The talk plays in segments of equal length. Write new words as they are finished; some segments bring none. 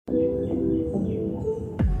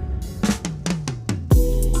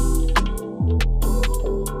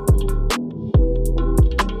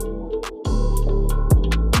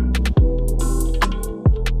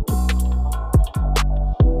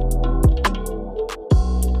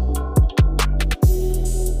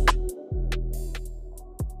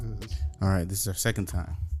All right, this is our second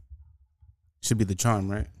time. Should be the charm,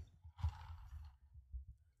 right?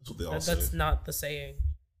 That's what they all That's say. not the saying.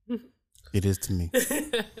 It is to me.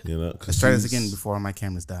 You know, Let's try this again before my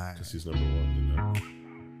cameras die. Because he's number one. You know?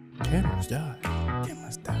 Cameras die.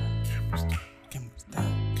 Cameras die. Cameras die. Cameras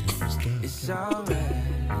die. Cameras die. It's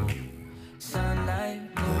alright. Sunlight,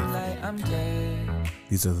 moonlight, I'm dead.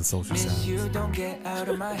 These are the social Miss sounds. you, don't get out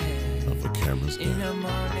of my head. Time for cameras In die. the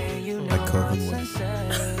morning, you know Like Coven what's Way.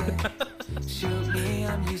 unsaid. Shoot me,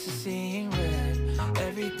 I'm used to seeing red.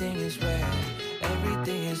 Everything is red.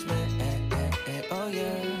 Everything is red. Oh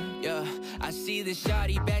yeah. Yeah, I see the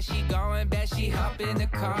shawty, bet she going, bet she hop in the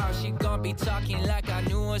car. She gon' be talking like I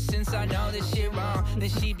knew her since I know this shit wrong. Then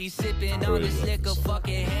she be sipping on this liquor,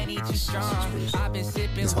 fucking Henny too strong. I've been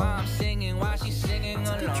sipping while I'm singing, while she's singing It's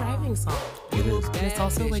a good along. driving song. It is. And it's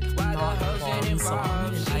also like not a long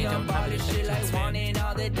song, and I don't have an attention span.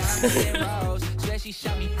 All the diamonds and rose. Swear she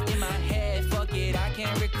shot me in my head. Fuck it, I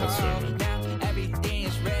can't recall. Now everything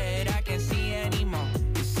is red. I can't see anymore.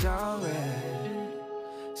 It's all red.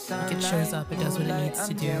 Like it shows up, it does what it needs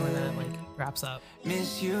to do, and then it like wraps up.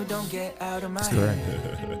 Miss you, don't get out of my correct.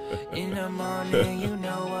 head. In the morning, you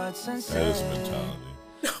know what's That is unsaid. mentality.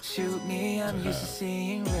 Shoot me, I'm used to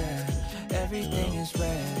seeing red. Everything is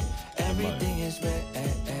red. Everything is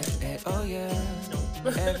red. Oh yeah.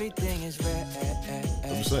 Everything is red.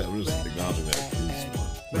 I'm just saying, I'm just acknowledging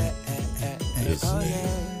that. It's Oh me.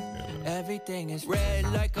 yeah. Everything is red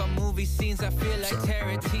like a movie scenes. I feel like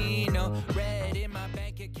Tarantino. Red in my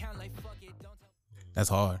bank account like fuck it. Don't tell. That's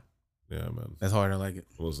hard. Yeah, man. That's hard. I like it.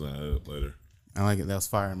 We'll listen to that later. I like it. That was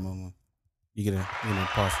fire, Momo. You get a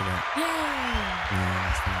pause for that. Yay! Yeah,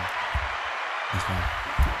 that's fine.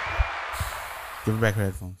 Give her back her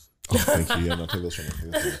headphones. Oh, thank you. Yeah, no, take those from me.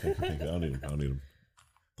 Thank you. I don't need them.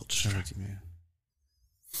 They'll Shout out distract to you, man.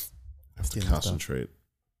 I have to Stealing stuff. concentrate.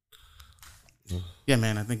 Yeah,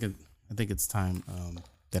 man. I think it's time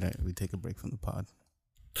that we take a break from the pod.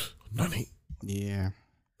 Nani. Yeah,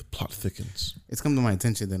 The plot thickens. it's come to my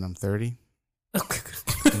attention that I'm 30.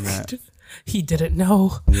 And that, He didn't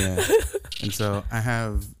know. yeah, and so I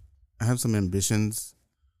have some ambitions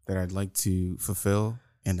that I'd like to fulfill,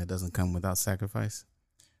 and that doesn't come without sacrifice.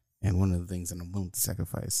 And one of the things that I'm willing to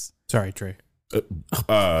sacrifice, Sorry, Trey.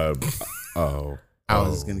 I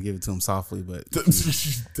was gonna give it to him softly, but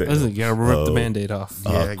Damn. You gotta rip the Band-Aid off.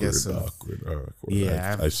 Yeah, I guess so. Awkward.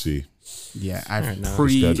 Yeah, I see. yeah, I've Alright, now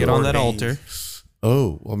pre-ordained. get on that altar.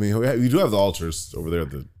 Oh, I mean, we do have the altars over there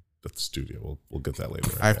at the studio. We'll get that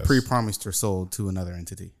later. I I've guess. pre-promised her soul to another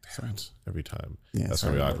entity. So, Damn it, every time. yeah, That's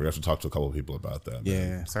sorry gonna be about awkward. I have to talk to a couple of people about that. that. man.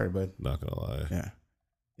 Yeah, sorry, bud. Not gonna lie. Yeah,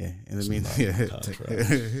 yeah. In the It's meantime, not in the yeah. contract.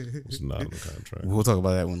 It's not in the contract. We'll talk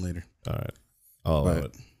about that one later. All right. I'll allow But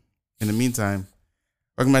it. in the meantime,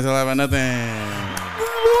 welcome back to Live on Nothing.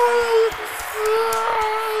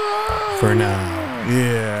 For now.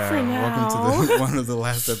 Yeah. For Welcome to the one of the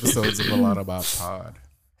last episodes of A Lot About Pod.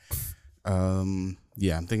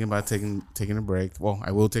 Yeah, I'm thinking about taking a break. Well,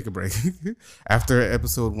 I will take a break. After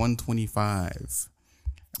episode 125.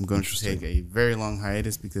 I'm going to take a very long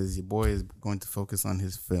hiatus because your boy is going to focus on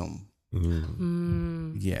his film.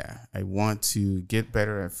 Yeah, I want to get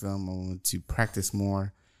better at film. I want to practice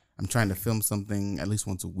more. I'm trying to film something at least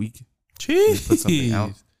once a week. Put something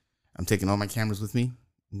out. Jeez. I'm taking all my cameras with me.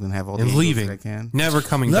 I'm gonna have all the And angles leaving. that I can. Never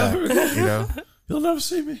coming back. You know. You'll never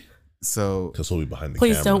see me. So Because we'll be behind the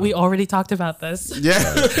Please camera. don't. We already talked about this. yeah,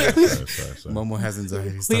 Sorry. Momo has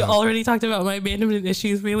anxiety. We Stop. already talked about my abandonment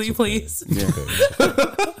issues. Really, please. Yeah.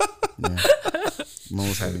 Yeah.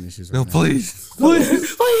 Momo's having issues right No, now. please.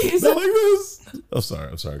 Please. Not like this.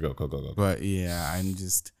 I'm sorry. Go. But yeah,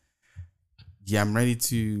 I'm ready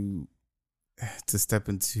to step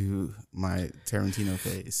into my Tarantino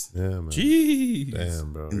phase Yeah, man. Jeez.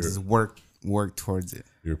 Damn, bro. and just work work towards it.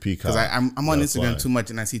 You're a peacock. Because I'm on Gotta Instagram fly. too much,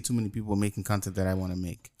 and I see too many people making content that I want to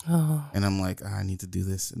make, Oh. and I'm like, I need to do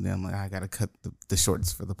this, and then I'm like, I gotta cut the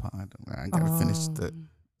shorts for the pod. I gotta finish the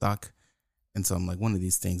doc, and so I'm like, one of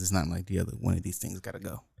these things is not like the other. One of these things gotta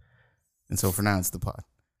go, and so for now it's the pod.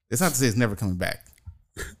 It's not to say it's never coming back.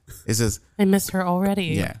 It's just I miss her already.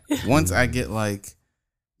 yeah. Once I get like,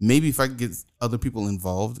 maybe if I could get other people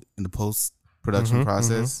involved in the post production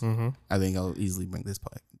process, I think I'll easily bring this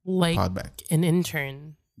pod Like back. an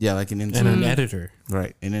intern. Yeah, like an And intern. an editor.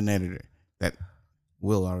 Right, and an editor that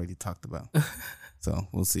Will already talked about. So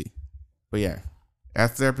we'll see. But yeah,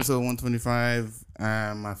 after episode 125,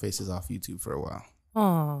 my face is off YouTube for a while.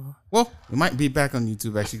 Oh. Well, it might be back on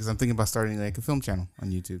YouTube actually because I'm thinking about starting like a film channel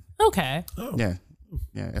on YouTube. Okay. Oh.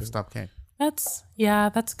 Yeah, F-Stop K. That's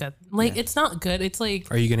good. Like it's not good. It's like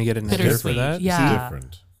Are you gonna get an editor for bittersweet. that? Yeah. It's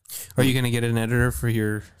different. Are you gonna get an editor for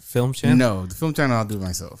your film channel? No, the film channel I'll do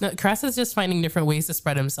myself. No, Kress is just finding different ways to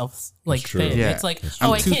spread himself like true. thin. Yeah. It's like, I'm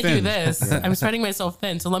oh, I too can't do thin. this. Yeah. I'm spreading myself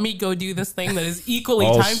thin. So let me go do this thing that is equally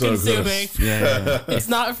Also time consuming. Yeah. It's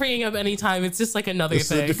not freeing up any time. It's just like another It's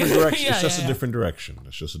thing. a different direction. Yeah, It's just yeah, a different direction.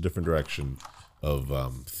 It's just a different direction of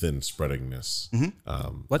thin spreadingness.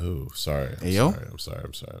 What? Oh, sorry. Hey, yo. I'm sorry.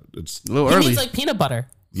 It's A little He early. needs like peanut butter.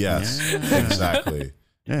 yes, exactly.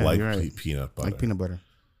 Yeah, like you're right. peanut butter. Like peanut butter.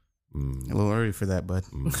 A little early for that, bud.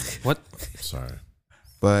 What? Sorry,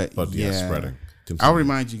 But yeah, yeah, spreading. I'll Continue.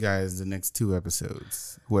 remind you guys the next 2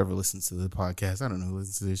 episodes. Whoever listens to the podcast, I don't know who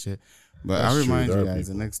listens to this shit, but That's I'll true. remind There you are guys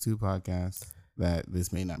the people. next 2 podcasts that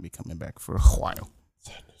this may not be coming back for a while,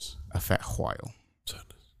 a fat while.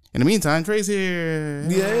 In the meantime, Trey's here.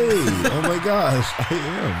 Yay! Oh my gosh, I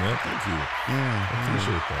am, man. Thank you. I Yeah.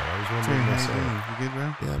 appreciate that. I was Trey, wondering how you myself. doing? You good, bro?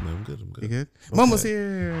 Yeah, man, I'm good. You good? Mama's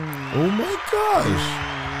here. Oh my gosh,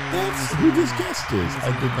 that's who this guest is.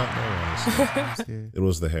 I did not know. Honestly. Here. It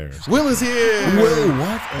was the hair. Will is here. Will,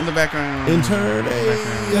 what? In the background. Intern, In the hey,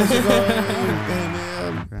 background. how's it going? Hey,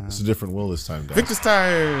 man. It's a different Will this time, guys. Victor's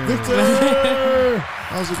tired. Victor!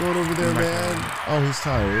 How's it going over there, man? Oh, he's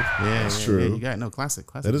tired. Yeah, That's yeah, true. Yeah, you got no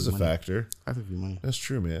classic. That is a money. factor. Classic money. That's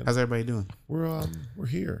true, man. How's everybody doing? We're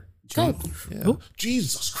here. Good. Yeah.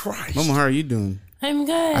 Jesus Christ. Mama, how are you doing? I'm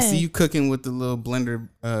good. I see you cooking with the little blender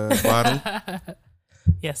bottle.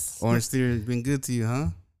 Yes. Orange Theory has been good to you, huh?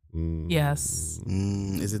 Yes.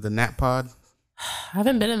 Is it the Nap Pod? I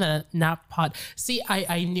haven't been in the nap pod. See,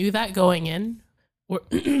 I knew that going in. Where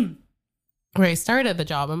where I started the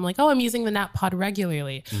job, I'm like, oh, I'm using the nap pod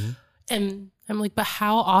regularly. And I'm like, but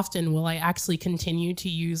how often will I actually continue to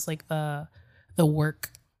use like the work?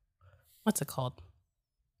 What's it called?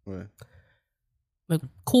 What? The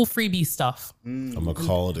cool freebie stuff. I'm gonna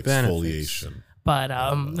call it Benefits. exfoliation. But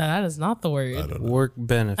that is not the I word. don't know. Work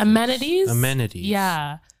benefits. Amenities? Amenities.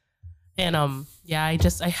 Yeah. And yeah,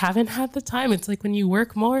 I haven't had the time. It's like when you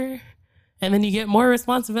work more and then you get more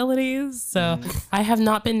responsibilities. So I have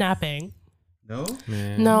not been napping. No?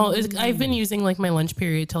 Man. No, I've been using like my lunch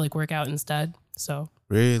period to like work out instead. So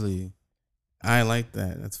Really? I like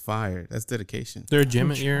that. That's fire. That's dedication. Is there a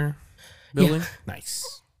gym at your building?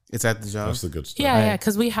 Nice. It's at the job. That's the good stuff. yeah,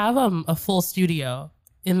 because we have a full studio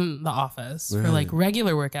in the office for like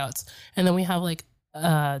regular workouts, and then we have like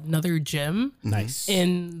another gym Nice.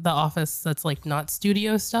 in the office that's like not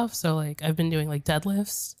studio stuff. So like I've been doing like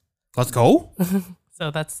deadlifts. Let's go.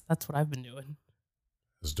 So that's what I've been doing.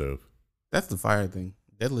 That's dope. That's the fire thing.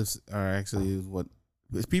 Deadlifts are actually what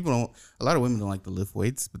because people don't. A lot of women don't like to lift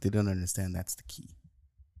weights, but they don't understand that's the key.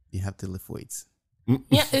 You have to lift weights.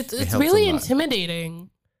 Yeah, it's helps really a lot. intimidating.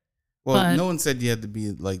 Well, But- no one said you had to be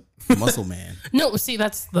like muscle man. No, see,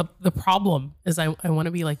 that's the problem is I want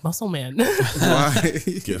to be like Muscle Man. Why?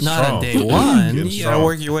 Get Not strong. on day one. Get You gotta strong.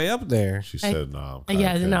 work your way up there. She said no.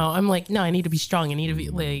 Yeah, no, I'm like, no, I need to be strong. I need to be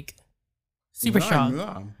like super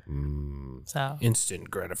strong. So, Instant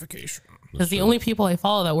gratification. because the only people I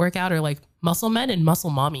follow that work out are like muscle men and muscle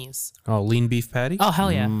mommies. Oh, lean beef patty? Oh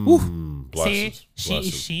hell yeah! See,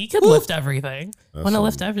 she could lift everything. Want to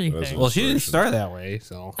lift everything. Well, she didn't start that way,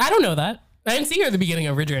 so. I don't know that. I didn't see her at the beginning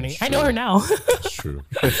of her journey. I know her now. That's true.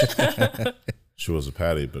 She was a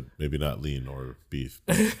patty, but maybe not lean or beef.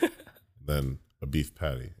 But then a beef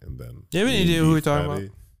patty, and then. Do you have any lean idea who beef we're talking patty.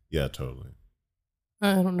 about? Yeah, totally.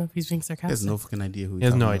 I don't know if he's being He has sarcastic. no fucking idea who He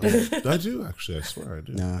has no talking about. idea. I do actually. I swear I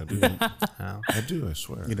do. No. I do. Oh. I do. I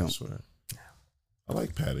swear. You don't. I swear. I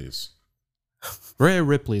like patties. Rhea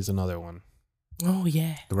Ripley's another one. Oh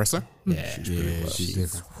yeah. The wrestler? Yeah. Yeah, she's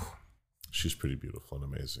different. She's pretty beautiful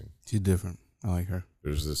and amazing. She's different. I like her.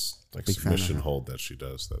 There's this like Big fan of submission her. hold that she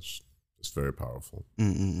does. That's it's very powerful.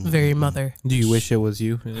 Very mother. Do you wish it was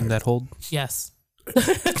you in that hold? Yes. I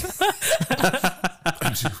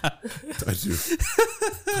do.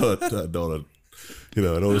 But I don't want to, I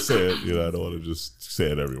don't want to say it. I don't want to just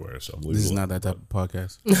say it everywhere. So I'm leaving. This is it not alone. that type of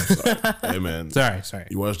podcast. Hey man, Sorry.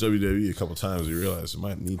 you watch WWE a couple times, you realize it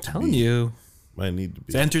might need to Telling be. you. Might need to be.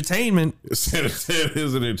 It's entertainment. It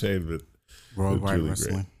is entertainment. Worldwide It's really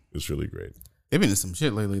wrestling. great. It's really great. They've been in some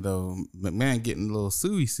shit lately though. McMahon getting a little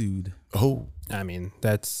sued. Oh, I mean,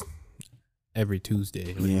 that's every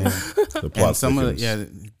Tuesday. Yeah. the plot And some of the,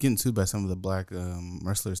 thickens. getting sued by some of the black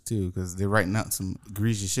wrestlers too because they're writing out some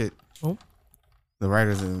egregious shit. Oh. The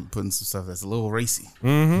writers are putting some stuff that's a little racy.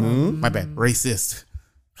 Mm-hmm. My bad, racist.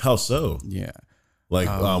 How so? Yeah. Like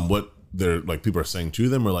what they're like people are saying to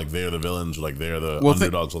them, or like they're the villains, or like they're the Well,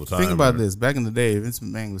 underdogs all the time. Think about or- this. Back in the day, Vince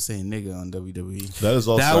McMahon was saying nigga on WWE. That is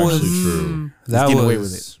also That actually was true. That getting was away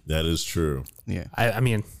with it. That is true. Yeah. I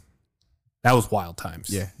mean, that was wild times.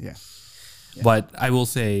 Yeah. Yeah. But I will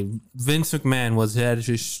say, Vince McMahon was at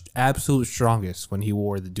his absolute strongest when he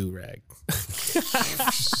wore the do-rag.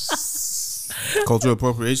 Cultural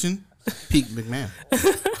appropriation, peak McMahon.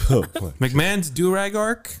 McMahon's do-rag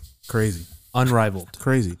arc, Crazy. unrivaled.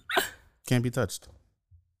 Crazy. Can't be touched.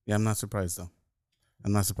 Yeah, I'm not surprised though.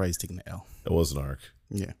 I'm not surprised he's taking the L. It was an arc.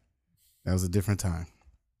 Yeah. That was a different time.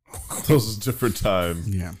 That was a different time.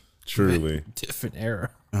 Yeah. Truly. Different era.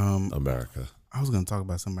 America. I was gonna talk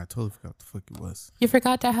about something. I totally forgot what the fuck it was. You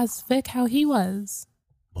forgot to ask Vic how he was.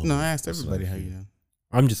 No, I asked everybody how you doing.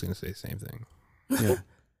 I'm just going to say the same thing. Yeah.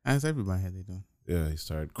 I asked everybody how they doing. Yeah, he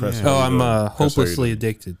started. Crest, Yeah. how Oh, you I'm doing? Crest, how you hopelessly doing?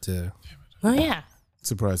 addicted to Oh yeah.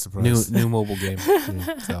 Surprise, surprise. new mobile game.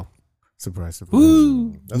 So Surprise, surprise.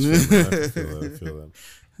 woo, That's fair, man. I feel that. I feel that.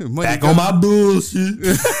 Money back gone. on my bullshit.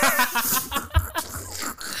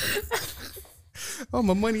 Oh,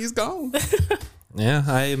 my money is gone. Yeah,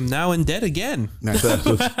 I am now in debt again. Nice. That's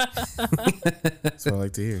what I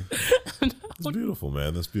like to hear. It's beautiful,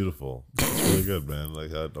 man. That's beautiful. It's really good, man.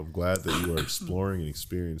 Like I'm glad that you are exploring and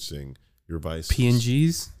experiencing your vices.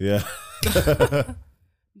 PNGs. Yeah,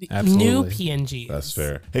 Absolutely. New PNGs. that's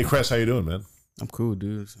fair. Hey, Crest, how you doing, man? I'm cool,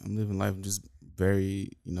 dude. I'm living life. I'm just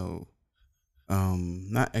very, not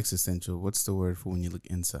existential. What's the word for when you look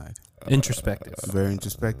inside? Introspective. Very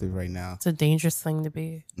introspective right now. It's a dangerous thing to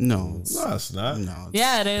be. No, it's, No, it's not. no. It's,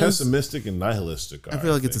 Yeah, it is. Pessimistic and nihilistic. I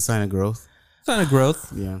feel like it's a sign of growth. Sign of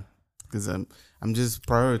growth. Yeah, because I'm just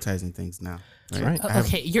prioritizing things now. right. I have-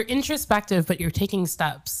 Okay, you're introspective, but you're taking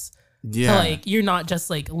steps. Yeah. So like you're not just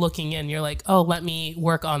like looking in. You're like, oh, let me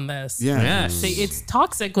work on this. Yeah. Yes. So it's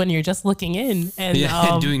toxic when you're just looking in and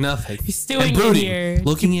Yeah, doing nothing. stewing And in brooding. here.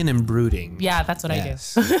 Looking in and brooding. Yeah, that's what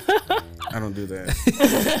Yes. I don't do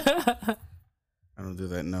that. I don't do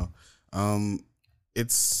that. No.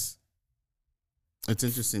 It's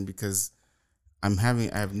interesting because I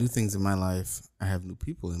have new things in my life. I have new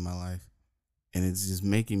people in my life, and it's just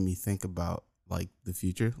making me think about like the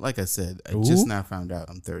future. Like I said, I just Ooh. now found out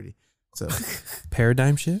I'm 30, so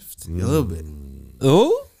Paradigm shift. a little bit.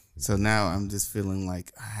 Oh, So now I'm just feeling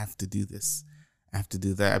like I have to do this. I have to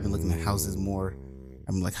do that. I've been looking at houses more.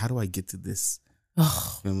 I'm like, how do I get to this?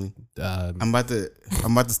 Feel me? I'm about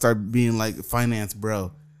to start being like finance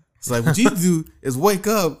bro. It's like what you do is wake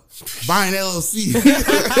up, buy an LLC.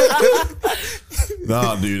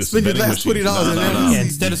 No, dude, it's Spend your vending last machines. $20 on No, an no. LLC. yeah,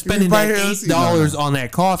 instead of spending Buy that your LLC. $8 on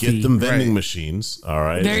that coffee, Get them vending Right. machines. All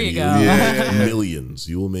right. There and you you go. will Yeah. make millions.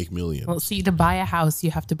 You will make millions. Well, see, to buy a house,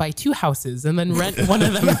 you have to buy 2 houses and then rent one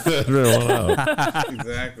of them. Everyone out.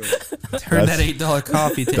 Exactly. turn that That's- $8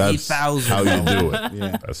 coffee to That's how 8,000. you do it.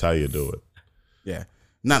 Yeah. That's how you do it. Yeah.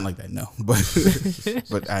 Not like that, no. But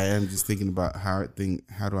but I am just thinking about how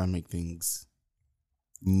do I make things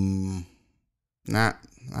not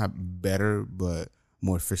better, but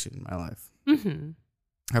more efficient in my life. hmm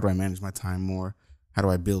How do I manage my time more? How do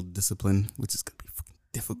I build discipline, which is gonna be fucking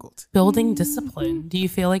difficult. Building discipline. Do you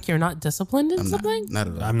feel like you're not disciplined in I'm something? not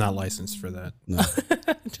at all. I'm not licensed for that. No,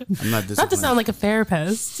 I'm not disciplined. Not to sound like a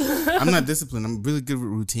therapist. I'm not disciplined. I'm really good with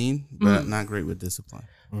routine, but not great with discipline.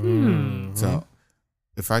 So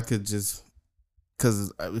if I could just,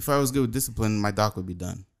 because if I was good with discipline, my doc would be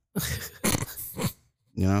done.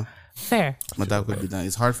 You know, Fair. my doc would be done.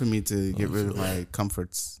 It's hard for me to get rid of my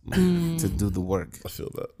comforts to do the work. I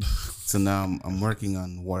feel that. So now I'm working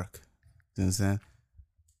on work. You understand?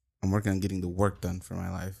 I'm working on getting the work done for my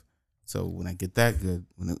life. So when I get that good,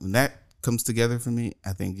 when that comes together for me,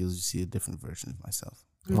 I think you'll see a different version of myself.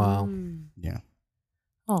 Wow. Yeah.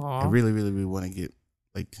 I Aw. really, really, really want to get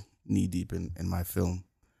like knee deep in my film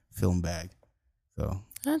bag. So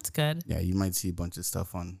That's good. yeah, you might see a bunch of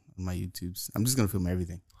stuff on my YouTubes. I'm just gonna film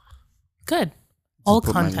everything. Good. Just All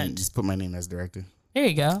put my name- content. just put my name as director. There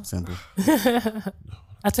you go. Simple,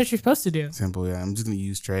 That's what you're supposed to do. simple. Yeah, I'm just gonna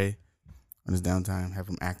use Trey on his downtime, have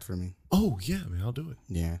him act for me. Oh, yeah, man. I'll do it.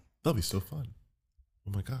 Yeah, That'll be so fun.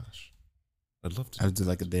 Oh, my gosh. I'd love to. I would do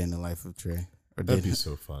like a day in the life of Trey, or That'd day be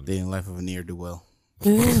so fun. in the life of a near do well.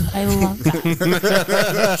 Ooh, I love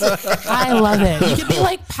that. I love it. You could be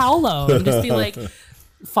like Paolo and just be like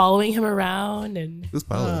following him around. And Who's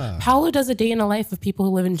Paolo? Paolo does a day in the life of people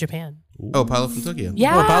who live in Japan. Oh, Paolo from Tokyo.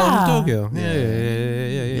 Yeah. Oh, Paolo from Tokyo. Yeah.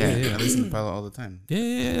 Yeah, I listen to Paolo all the time.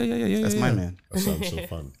 Yeah. That's my man. That sounds so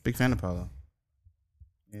fun. Big fan of Paolo.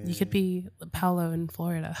 You could be Paolo in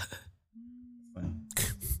Florida. Funny.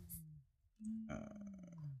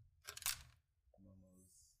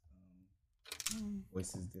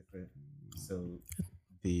 Voice is different, so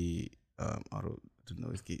the the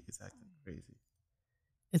noise gate is acting crazy.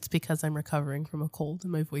 It's because I'm recovering from a cold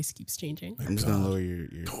and my voice keeps changing. I'm just gonna lower your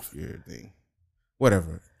thing.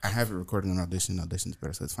 whatever. I have it recording on Audition. Audition's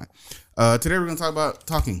better, so it's fine. Today we're gonna talk about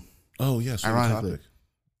talking. Oh yes, Ironically. topic.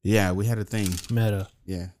 Yeah, we had a thing. Meta.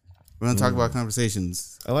 Yeah, we're gonna talk about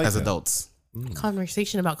conversations I like as that. adults.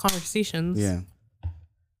 Conversation about conversations. Yeah, I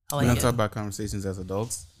we're like gonna it. talk about conversations as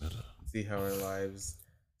adults. See how our lives,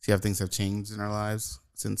 see how things have changed in our lives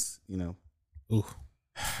since Ooh.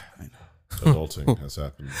 Adulting has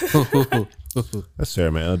happened. That's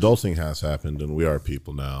fair, man. Adulting has happened, and we are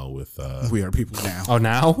people now. With we are people now. Oh,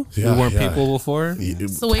 now Yeah, we weren't yeah. people before.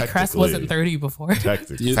 It's the way Crest wasn't 30 before.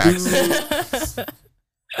 Technically, Facts.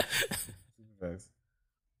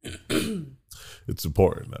 it's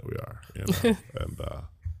important that we are, and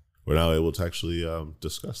we're now able to actually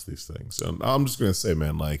discuss these things. And I'm just gonna say,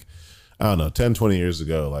 man, like I don't know, 10, 20 years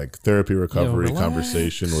ago, like therapy, recovery, relax.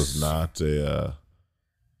 conversation was not the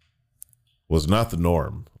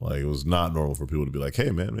norm. Like it was not normal for people to be like,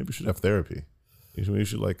 hey, man, maybe you should have therapy. You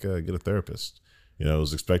should like get a therapist. It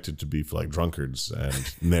was expected to be for like drunkards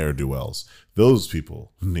and ne'er-do-wells. Those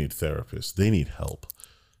people need therapists. They need help.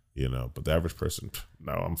 But the average person,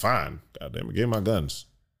 no, I'm fine. Goddamn, I gave my guns.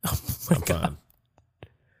 Oh my I'm God. fine.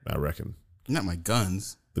 I reckon Not my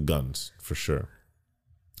guns. the guns for sure.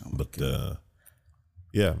 Oh my But God.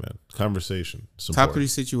 yeah, man, conversation. It's Top important. 3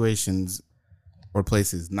 situations or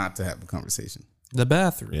places not to have a conversation. The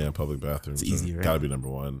bathroom. Yeah, public bathrooms. It's easy, right? Got to be number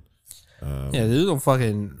one. Yeah, dude don't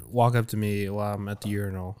fucking walk up to me while I'm at the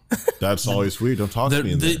urinal. That's always weird. Don't talk The, to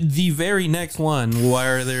me in there. the very next one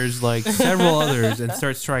where there's like several others and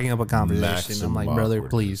starts striking up a conversation. I'm like, brother,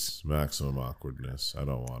 awkwardness. please. Maximum awkwardness. I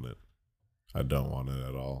don't want it. I don't want it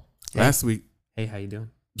at all. Last week, Hey, how you doing?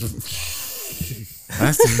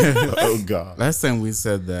 last Oh God. last time we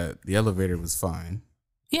said that the elevator was fine.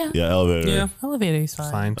 Yeah. Yeah, elevator. Yeah, Elevator's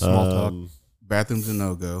fine. fine. Small talk, Bathrooms a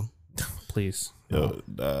no go. please.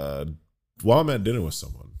 While I'm at dinner with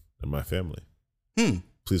someone in my family, Hmm.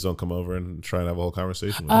 please don't come over and try and have a whole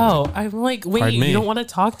conversation with me. Oh, I'm like, wait, Pardon me. you don't want to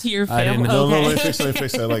talk to your I didn't family? know. No, Okay. let me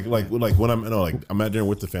fix that. Like when I'm I'm at dinner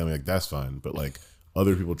with the family, like that's fine. But like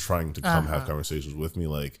other people trying to come have conversations with me,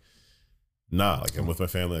 like nah, like I'm with my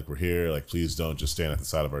family, like we're here, like please don't just stand at the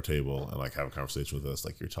side of our table and like have a conversation with us,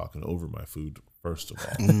 like you're talking over my food. First of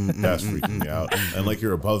all, that's freaking me out, and like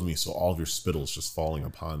you're above me, so all of your spittle's just falling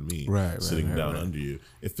upon me, sitting down under you.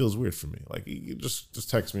 It feels weird for me. Like you just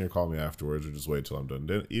text me or call me afterwards, or just wait till I'm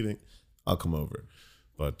done eating. I'll come over.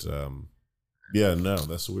 But yeah, no,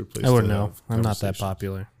 that's a weird place. I to wouldn't know. have I'm not that conversation.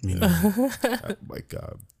 popular. Oh my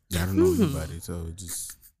God. I don't know anybody, so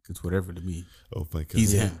it's whatever to me. Oh my God.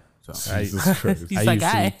 He's him. So Jesus Christ. He's I that usually-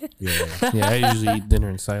 guy. yeah, Yeah, I usually eat dinner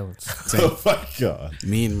in silence. Oh my God.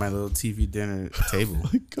 me and my little TV dinner table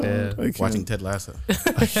God. Yeah. I can't, watching Ted Lasso.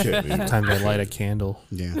 I can't even. Sometimes I light a candle.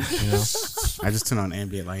 Yeah, You know, I just turn on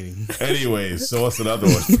ambient lighting. Anyways, so what's another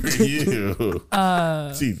one for you?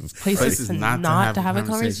 Jesus Places Christ. to not not, to have a a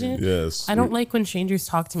conversation. Yes. I don't like when strangers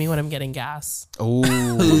talk to me when I'm getting gas. Oh,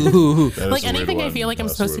 That is Like a weird anything I one. feel like I'm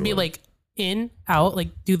That's a supposed to weird be one. like in, out, like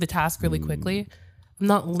do the task really quickly. I'm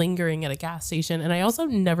not lingering at a gas station. And I also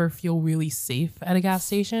never feel really safe at a gas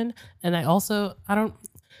station. And I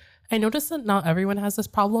notice that not everyone has this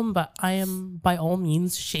problem, but I am by all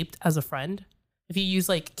means shaped as a friend. If you use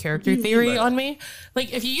like character theory on me,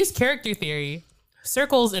 like if you use character theory,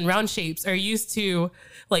 circles and round shapes are used to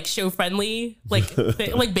like show friendly, like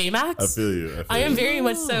like Baymax. I feel you. I am very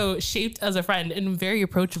much so shaped as a friend and very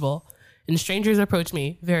approachable. And strangers approach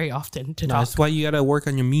me very often to talk. that's why you gotta work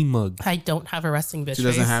on your meme mug. I don't have a resting bitch she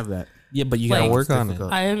doesn't face. have that. Yeah, but you gotta Like, work on it.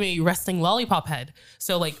 difficult. I am a resting lollipop head.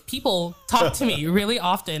 So like people talk to me really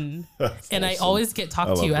often and I always get talked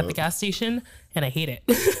love to at that. the gas station and I hate it.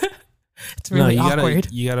 It's No, really you awkward.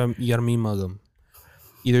 gotta meme mug them.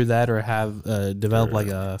 Either that or have develop like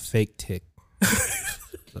a fake tick.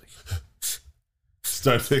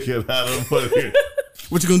 Start thinking about him. But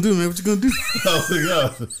What you gonna do, man? What you gonna do? oh my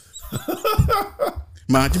God.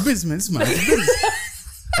 Mind your business, man. It's mind your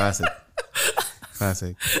business. Classic.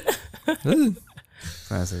 Classic.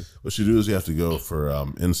 What you do is you have to go for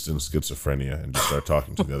instant schizophrenia and just start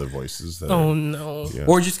talking to the other voices. That Oh are, no. Yeah.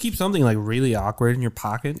 Or just keep something like really awkward in your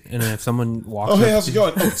pocket, and then if someone walks Oh, hey, up how's to it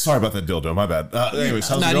going? Oh, sorry about that dildo. My bad. Anyways,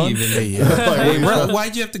 how's not it going? even. Hey, Hey, bro,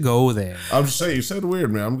 why'd you have to go there? I'm just saying, you said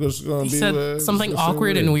weird, man. I'm just going He to be said something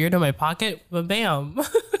awkward and weird in my pocket, but bam.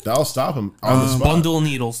 I'll stop him on the spot. Bundle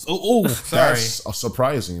needles. Oh, sorry. That's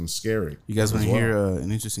surprising and scary. you guys want as to well. hear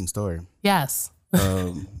an interesting story? Yes.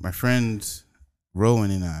 My friend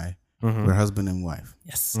Rowan and I were husband and wife.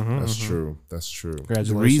 Yes. That's true. That's true. The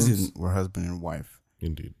Congratulations. reason we're husband and wife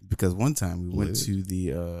Indeed. because one time we went to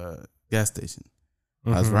the gas station.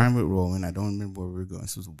 I was riding with Rowan. I don't remember where we were going.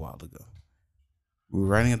 This was a while ago. We were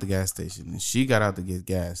riding at the gas station, and she got out to get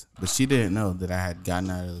gas, but she didn't know that I had gotten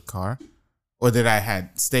out of the car, or that I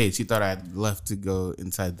had stayed. She thought I had left to go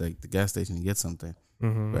inside the gas station to get something.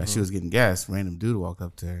 But as she was getting gas, random dude walked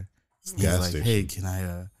up to her. He's Gas like, station. "Hey, can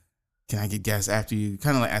I get gas after you?"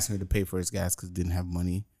 Kind of like asking her to pay for his gas because didn't have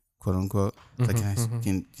money, quote unquote. It's like,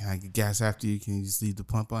 can I get gas after you? Can you just leave the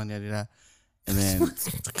pump on? Yada yada. And then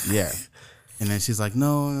yeah, and then she's like,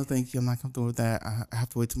 no, thank you. I'm not comfortable with that. I have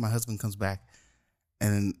to wait till my husband comes back.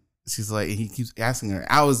 And then she's like, and he keeps asking her.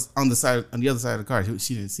 I was on the other side of the car.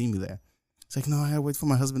 She didn't see me there. It's like, no, I gotta wait for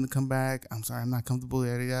my husband to come back. I'm sorry, I'm not comfortable.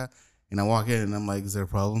 Yada yada. And I walk in and I'm like, is there a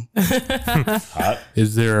problem? Hot.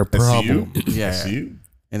 Is there a problem? Yeah. That's you.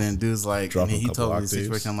 And then dude's like, Drop and a he couple told me the octaves.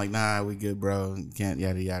 situation. I'm like, nah, we good, bro. You can't,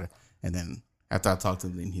 yada yada. And then after I talked to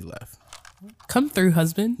him, then he left. Come through,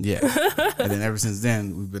 husband. Yeah. And then ever since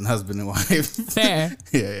then, we've been husband and wife. Fair.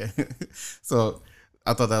 Yeah. So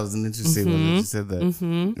I thought that was an interesting one. That you said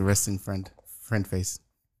that resting friend face.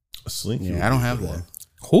 A slinky. Yeah, would I don't be a have good that. one.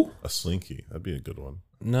 Who? A slinky. That'd be a good one.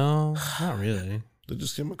 No, not really. They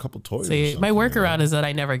just give him a couple toys. See, or my something, workaround is that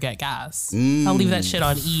I never get gas. I'll leave that shit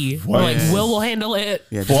on E. What? Like, Will will handle it.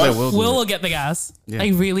 Yeah, just What? let Will do Will it. will get the gas. Yeah. I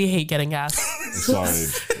really hate getting gas. I'm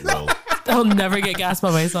sorry. Well, I'll never get gas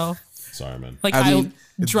by myself. sorry, man. Like, I I'll mean,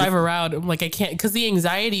 drive around. I'm like, I can't, because the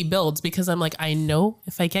anxiety builds because I'm like, I know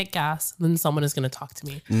if I get gas, then someone is going to talk to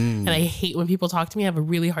me. And I hate when people talk to me. I have a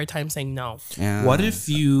really hard time saying no. Yeah. What if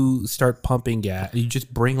you start pumping gas? You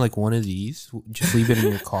just bring like one of these, just leave it in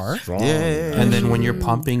your car, Strong. Yeah. and then when you're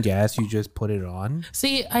pumping gas, you just put it on.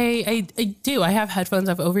 See, I do. I have headphones.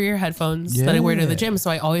 I have over-ear headphones that I wear to the Yeah. gym.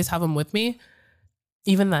 So I always have them with me.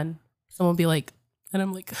 Even then, someone will be like, and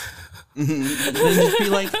I'm like, Then just be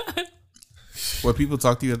like, What, people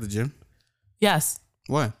talk to you at the gym? yes.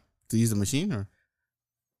 What? To use the machine or?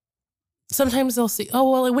 Sometimes they'll see, oh,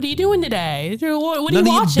 well, what are you doing today? What are none you of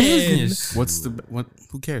your watching? business.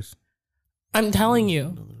 Who cares? I'm telling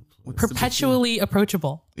you, What's the big perpetually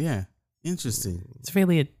approachable. deal? Yeah. Interesting. It's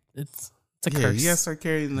really, it's a Yeah, curse. you gotta start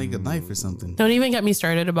carrying like a knife or something. Don't even get me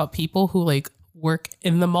started about people who like work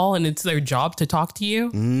in the mall and it's their job to talk to you.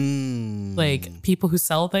 Like people who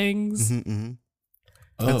sell things.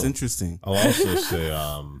 That's Oh. interesting. I'll also say,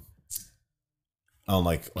 on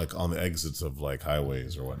like on the exits of like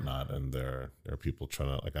highways or whatnot, and there are people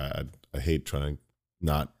trying to like I hate trying to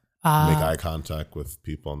not make eye contact with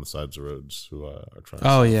people on the sides of roads who are trying to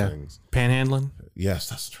Oh, sell yeah. things. Panhandling. Yes,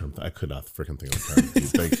 that's the term. I could not freaking think of the term.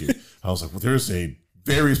 Thank you. I was like, well, there's a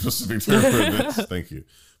very specific term for this. Thank you.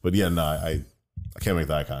 But yeah, no, I can't make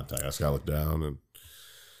the eye contact. I just gotta look down, and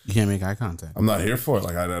You can't make eye contact. I'm not here for it.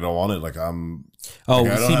 Like I don't want it. Like I'm. Oh,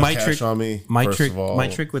 like, I don't see, have my cash trick on me. My first trick, of all. my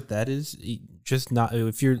trick with that is just not.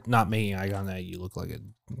 If you're not making eye contact, you look like a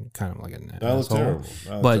kind of like an That was asshole. terrible.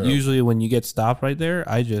 That was But terrible. usually, when you get stopped right there,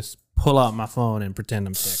 I just pull out my phone and pretend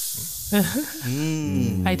I'm texting.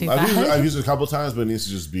 I do I've that. used it a couple times, but it needs to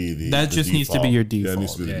just be the. That the just needs to be your Yeah, it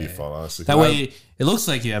needs default, to be the yeah. default. Honestly, That 'Cause way, it looks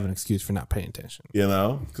like you have an excuse for not paying attention. you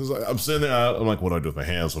know, because I'm sitting there, I'm like, what do I do with my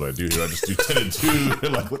hands? What do I do here? I just do 10 and 2,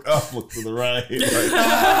 and like look up, look to the right. Like,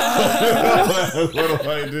 what do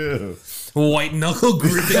I do? White knuckle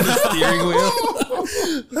gripping the steering wheel.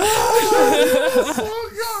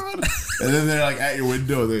 Oh God! And then they're like at your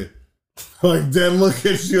window, they like dead look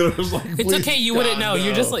at you. And I was like, It's please, okay. You wouldn't know. God,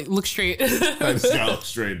 You're no. just like, look straight. I just gotta look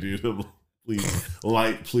straight, dude. Please,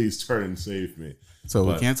 light, please turn and save me. So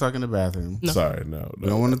we But- can't talk in the bathroom. Sorry, no. We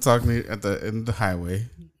don't want to talk at the highway.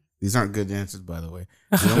 These aren't good answers, by the way.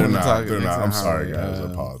 We don't They're wanna not. talk They're next not. to I'm the sorry, highway. guys. I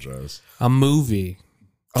apologize. A movie.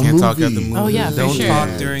 Can't talk at the movie. movie. Oh, yeah, for Don't sure.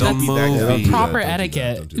 talk during Don't a be that guy. movie. Don't do Proper that, don't do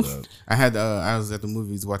that, etiquette. Don't do that. I was at the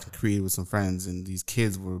movies watching Creed with some friends, and these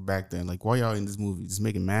kids were back there. Like, why y'all in this movie? Just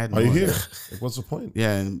making mad. Why you noise. here? Like, what's the point?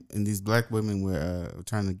 Yeah, and these black women were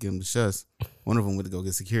trying to get them to shush. One of them went to go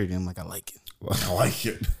get security. I'm like, I like it. I like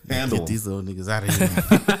it. Handle Get these little niggas out of here.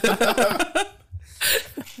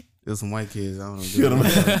 There's some white kids. I don't know. Get 'em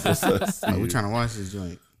out. Like, we trying to watch this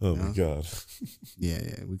joint. Oh you my know? God. Yeah,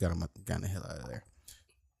 we got the hell out of there.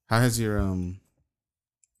 How has your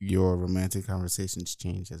romantic conversations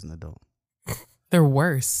changed as an adult? They're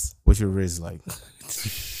worse. What's your Riz like?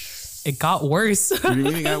 It got worse. What do you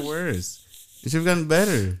mean it got worse? It should have gotten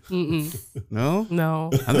better. No? No.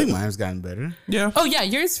 I think mine's gotten better. Yeah. Oh yeah,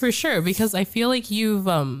 yours for sure. Because I feel like you've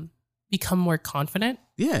become more confident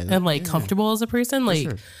Yeah. and like yeah, comfortable as a person. Like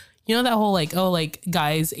sure. you know that whole like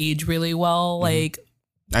guys age really well. Like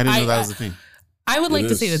I didn't know I- that was the thing. I would like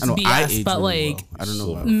to is. say that's I know I BS, age but really like well. I don't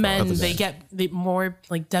know about men other they guys. get more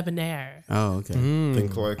like debonair. Oh, okay.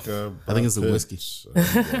 Think like I think it's the Brad whiskey.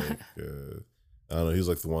 Pitt, and like, I don't know. He's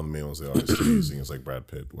like the one of the main ones they always keep using is like Brad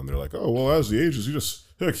Pitt when they're like, oh well, as he ages,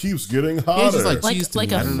 he keeps getting hotter. just like cheese to like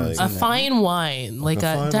me. I don't know. a fine wine, like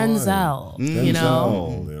a fine Denzel, wine. you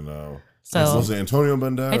know. You know. So Was it Antonio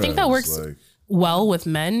Banderas? I think that works Like, well with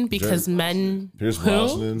men because men. Pierce Who?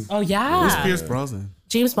 Brosnan. Oh Who's yeah, Pierce Brosnan?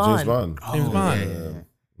 James Bond. James Bond. James Bond.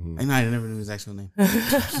 I know, I never knew his actual name.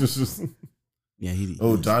 Yeah, he.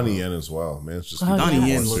 Oh, Donnie Yen as well. Man, it's just Oh, Donnie yeah.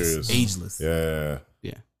 Yen more looks serious. ageless. Yeah.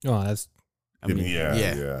 Oh, that's I mean, Yeah.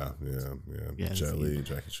 Yeah, Jet it's Li,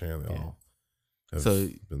 Jackie Chan, they Yeah. all. have So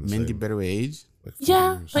been the men same, get better with age. like, 4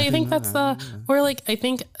 Yeah, years. like, I think know that's that, the yeah. or like I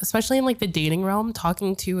think especially in like the dating realm,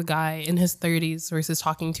 talking to a guy in his 30s versus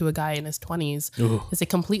talking to a guy in his 20s is a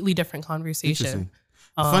completely different conversation. Interesting.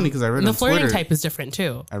 Funny because I read And the on flirting Twitter. type is different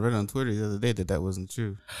too. I read on Twitter the other day that wasn't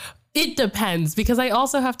true. It depends because I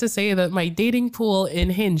also have to say that my dating pool in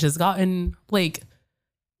Hinge has gotten like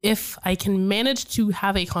if I can manage to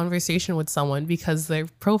have a conversation with someone because their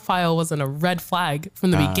profile wasn't a red flag from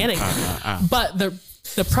the beginning, but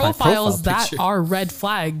the profiles that picture. are red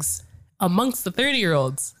flags amongst the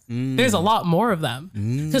 30-year-olds, there's a lot more of them.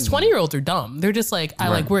 Because 20-year-olds are dumb. They're just like, I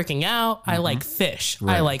like working out, I like fish,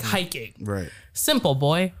 I like hiking. Right. Simple,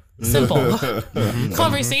 boy. Simple.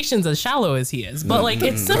 Conversation's as shallow as he is, but like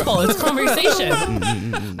it's simple. It's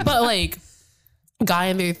conversation. But like, guy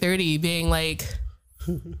in their 30 being like,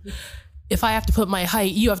 if I have to put my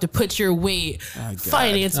height, you have to put your weight.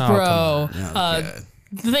 Finance, bro.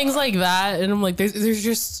 Things like that, and I'm like, there's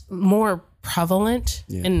just more prevalent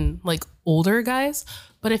in like older guys.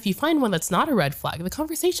 But if you find one that's not a red flag, the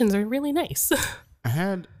conversations are really nice. I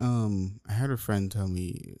had a friend tell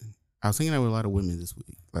me I was hanging out with a lot of women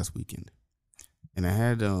last weekend, and I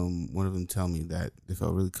had one of them tell me that they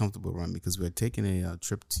felt really comfortable around me because we had taken a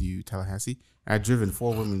trip to Tallahassee. I had driven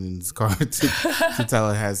 4 women in this car to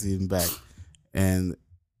Tallahassee and back, and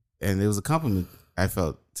it was a compliment I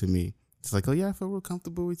felt to me. It's like, oh yeah, I feel real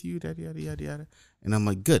comfortable with you, yada yada yada yada, and I'm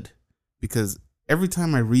like, good, because every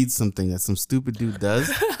time I read something that some stupid dude does,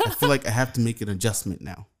 I feel like I have to make an adjustment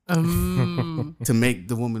now to make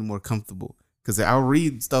the woman more comfortable. Because I'll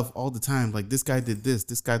read stuff all the time, like this guy did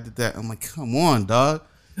this guy did that. I'm like, come on, dog.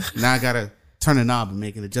 Now I gotta turn a knob and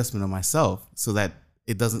make an adjustment on myself so that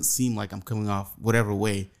it doesn't seem like I'm coming off whatever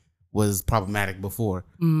way was problematic before.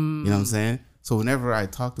 You know what I'm saying? So whenever I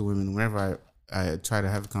talk to women, whenever I try to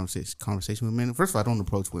have a conversation with men, first of all, I don't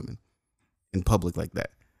approach women in public like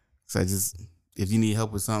that. So if you need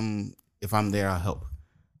help with something, if I'm there, I'll help.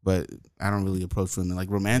 But I don't really approach women.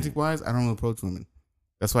 Like romantic wise, I don't approach women.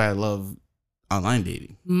 That's why I love online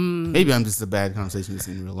dating. Maybe I'm just a bad conversationalist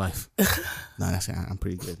in real life. No, actually, I'm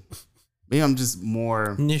pretty good. Maybe I'm just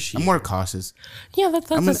more. I'm more cautious. Yeah,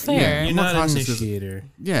 that's fair. Yeah, You're not an initiator.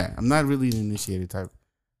 Yeah, I'm not really an initiator type,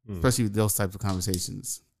 especially with those types of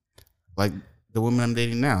conversations. Like the woman I'm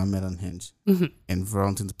dating now, I met on Hinge, and for all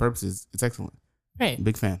intents and purposes, it's excellent. Right.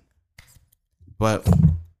 Big fan. But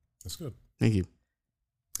That's good. thank you.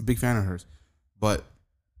 A big fan of hers. But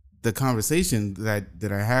the conversation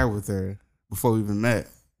that I had with her before we even met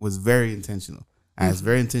was very intentional. I asked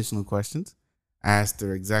very intentional questions. I asked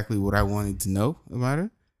her exactly what I wanted to know about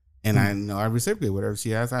her. And I reciprocate whatever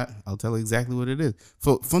she asks. I'll tell her exactly what it is.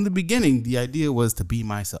 So from the beginning, the idea was to be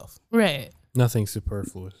myself. Right. Nothing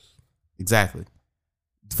superfluous. Exactly.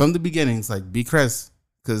 From the beginning, it's like, be Chris.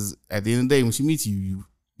 Because at the end of the day, when she meets you,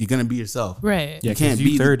 you're going to be yourself. Right. Yeah, You can't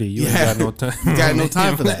you be 30. You ain't got no time. You got no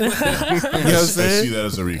time for that. You know what I'm I see saying? that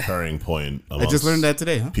as a recurring point. I just learned that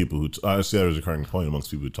today, huh? People I see that as a recurring point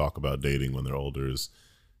amongst people who talk about dating when they're older is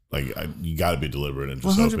like you got to be deliberate and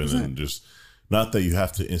just 100%. open and just not that you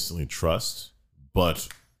have to instantly trust, but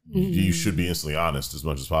you should be instantly honest as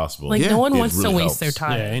much as possible. Like no one It wants really to helps. waste their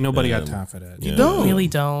time. Yeah, ain't nobody got And- time for that. Yeah. Don't. Really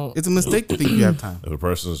don't. It's a mistake to think you have time. If a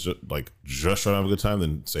person's just trying to have a good time,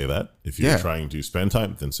 then say that. If you're Yeah. trying to spend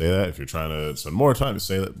time, then say that. If you're trying to spend more time,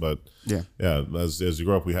 say that. But Yeah. as you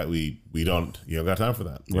grow up, you don't got time for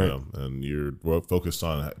that. You Right. know? And you're focused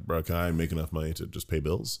on, bro, can I make enough money to just pay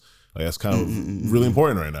bills? Like that's kind of really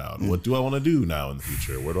important right now. And what do I want to do now in the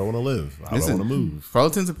future? Where do I want to live? How do I want to move? For all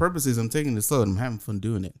intents and purposes, I'm taking it slow and I'm having fun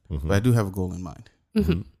doing it. But I do have a goal in mind.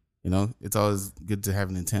 You know, it's always good to have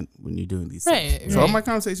an intent when you're doing these things. Right, So all right. my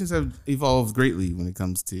conversations have evolved greatly when it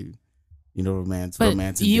comes to, romance But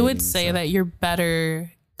and you would dating, say so. that you're better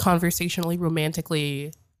conversationally,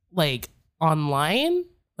 romantically, like online,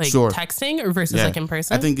 like Sure. texting, or versus Yeah. like in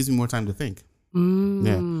person. I think it gives me more time to think.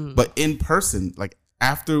 Yeah. But in person, like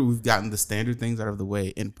after we've gotten the standard things out of the way,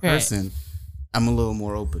 in person, I'm a little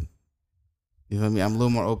more open. You know what I mean? I'm a little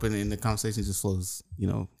more open and the conversation just flows,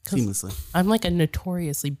 seamlessly. I'm like a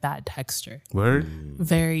notoriously bad texter. Word?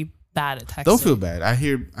 Very bad at texting. Don't feel bad. I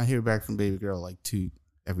hear back from baby girl like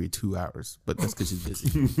every 2 hours, but that's because she's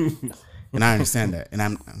busy, and I understand that, and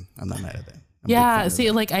I'm not mad at that. Yeah,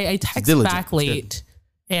 see, like I text diligent. back late,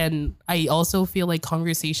 and I also feel like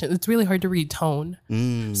conversation. It's really hard to read tone,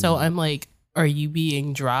 so I'm like, are you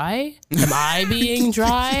being dry? Am I being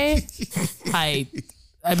dry?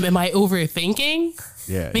 Am I overthinking?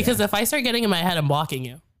 Yeah, Because if I start getting in my head, I'm blocking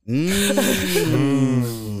you.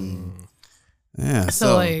 Yeah.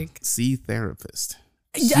 So, like, see therapist.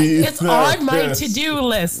 Yeah, it's on my therapist. to-do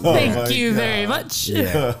list. Oh my Thank you very God. much.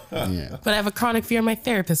 Yeah. Yeah. But I have a chronic fear my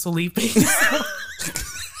therapist will leave me.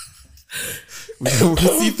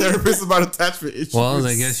 See therapist about attachment issues. Well,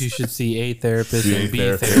 I guess you should see A therapist See a and B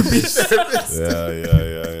therapist. therapist.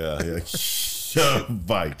 Yeah. Oh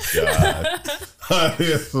my God.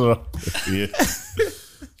 Yeah.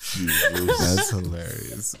 Jesus. That's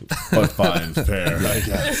hilarious. But fine, fair, I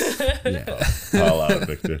guess. Yeah. I'll allow it,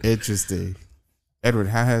 Victor. Interesting. Edward,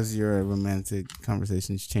 how has your romantic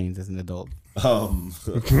conversations changed as an adult?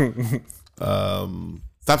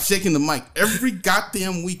 Stop shaking the mic. Every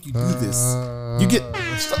goddamn week you do this. You get.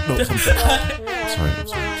 Stop. No, I'm sorry.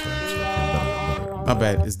 My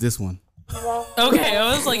bad. It's this one. Okay,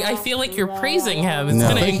 I was like, I feel like you're praising him. It's No,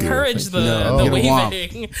 going to thank you. encourage the No, get a womp.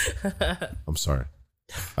 waving. I'm sorry.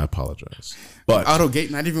 I apologize. But Auto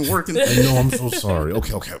gate not even working. I know, I'm so sorry.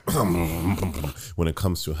 Okay. When it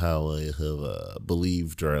comes to how I have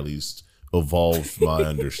believed, or at least evolved my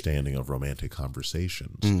understanding of romantic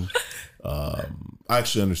conversations, I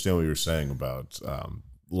actually understand what you're saying about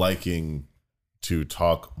liking to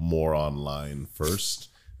talk more online first,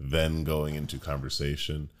 then going into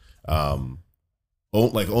conversation.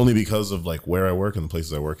 Only because of like where I work and the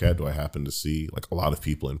places I work at, do I happen to see like a lot of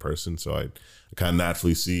people in person. So I kind of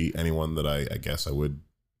naturally see anyone that I guess I would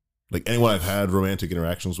like, anyone I've had romantic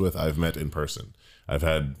interactions with, I've met in person. I've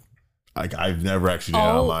never actually dated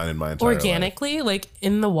online in my entire organically, like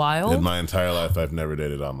in the wild. life. In my entire life, I've never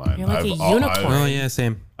dated online. You're like a unicorn. Oh yeah,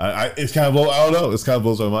 same. It's kind of I don't know. It's kind of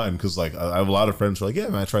blows my mind because like I have a lot of friends who are like, yeah,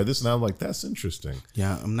 man, I tried this, and I'm like, that's interesting.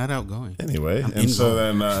 Yeah, I'm not outgoing. Anyway, I'm and so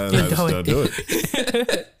then I just Ingoing. don't do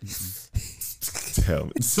it.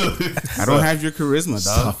 Damn it. So, I don't have your charisma, dog.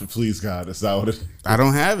 Stop it, please, God. That's not what it. I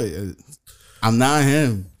don't have it. I'm not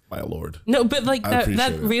him. My lord. No, but like I that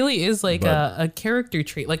appreciate it. really is like But- a character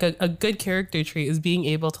trait. Like a good character trait is being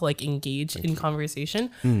able to like engage in conversation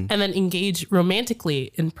and then engage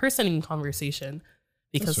romantically in person in conversation,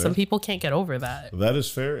 because That's some fair. people can't get over that. That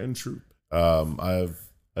is fair and true.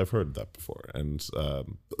 I've heard that before, and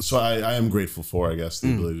so I am grateful for, I guess,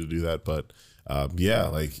 the ability to do that. But yeah,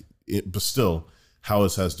 like but still, how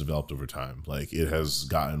it has developed over time, like it has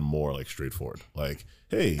gotten more like straightforward. Like,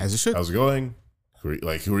 hey, As it should. how's it going? Who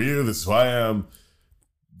are you? This is who I am.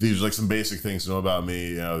 These are like some basic things to know about me.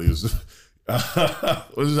 You know, these.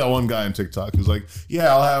 What is that one guy on TikTok who's like,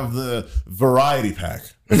 yeah, I'll have the variety pack.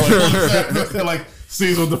 Like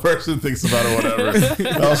sees what the person thinks about it, whatever.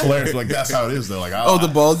 That was hilarious. Like that's how it is though. Like The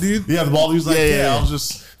bald dude? yeah, the bald dude's like, Yeah.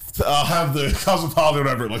 I'll have the Cosmopolitan,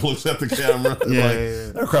 whatever. Like looks at the camera. Yeah, Like,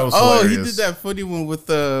 yeah. That crowd was Oh, he hilarious. did that funny one with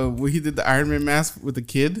where he did the Iron Man mask with the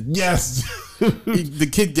kid. Yes. The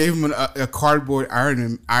kid gave him a cardboard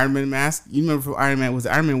Iron Man mask. You remember from Iron Man? Was it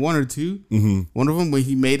Iron Man 1 or 2? Mm-hmm. One of them when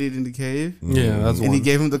he made it in the cave. Yeah, that's And one. he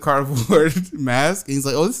gave him the cardboard mask. And he's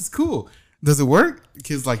like, "Oh, this is cool. Does it work?" The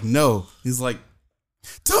kid's like, "No." He's like,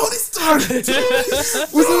 "Tony Stark was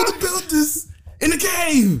able to build this in the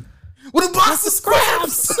cave with a box of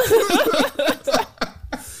scraps."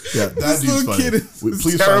 Yeah, that This dude's little funny. kid is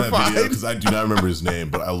Please find that video terrified. because I do not remember his name,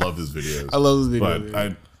 but I love his videos. I love his videos. But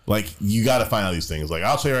I like you got to find out these things. Like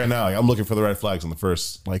I'll tell you right now, like I'm looking for the red flags in the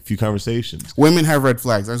first like few conversations. Women have red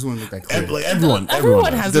flags. I just want to make that clear. Like everyone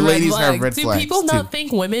has The red ladies have flags. red Do flags, people not too.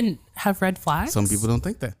 think women have red flags? Some people don't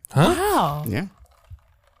think that. Wow, Yeah.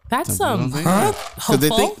 that's Some people don't think that. 'Cause hopeful. they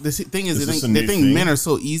think the thing is Is they this think, a they new think thing? men are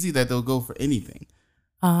so easy that they'll go for anything.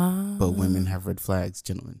 Ah, But women have red flags,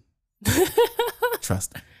 gentlemen.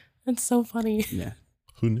 Trust. that's so funny. Yeah.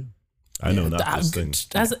 Who knew? I know not this thing.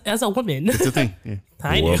 As a woman, It's a thing. Yeah.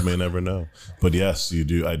 I The knew. world may never know. But yes, you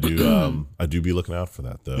do. I do. I do be looking out for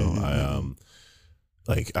that though.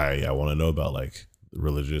 I want to know about like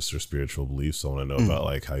religious or spiritual beliefs. I want to know about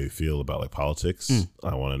like how you feel about like politics.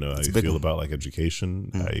 I want to know how you big feel one. about like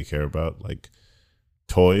education. How you care about like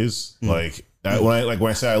toys. Like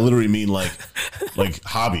when I say I literally mean like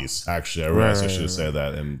hobbies. Actually, I realized I should have said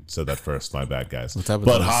that and said that first. My bad, guys. type of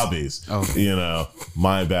But toys? hobbies. Oh. You know,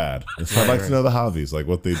 my bad. So I'd like to know the hobbies, like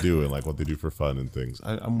what they do and like what they do for fun and things.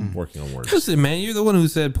 I'm working on words. Listen, man, you're the one who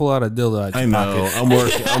said pull out a dildo out I your know.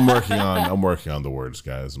 pocket. I'm working on the words,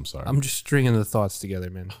 guys. I'm sorry. I'm just stringing the thoughts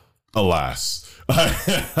together, man. Alas.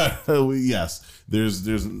 Yes.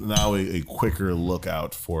 There's now a quicker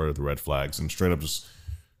lookout for the red flags and straight up just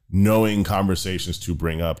knowing conversations to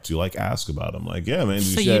bring up to like ask about them. Like, yeah, man.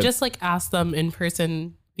 So you just like ask them in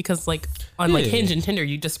person because like on like Hinge and Tinder,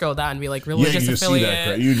 you just scroll down and be like religious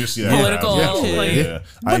affiliate. You just see that. Political.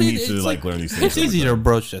 I need to like learn these things. It's easy to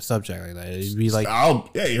approach a subject like that. It'd be like, you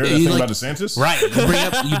heard that thing like, about DeSantis? Right.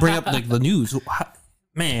 You bring up like the news.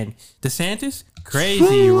 Man, DeSantis,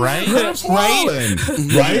 crazy, right?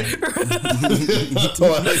 Right?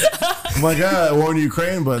 My God, I warned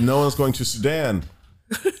Ukraine, but no one's going to Sudan.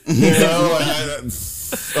 You know,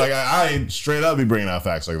 I straight up be bringing out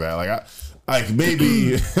facts like that. Like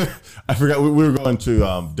maybe I forgot we were going to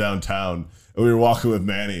downtown and we were walking with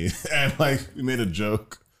Manny and like we made a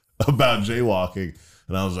joke about jaywalking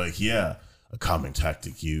and I was like, yeah, a common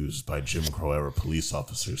tactic used by Jim Crow era police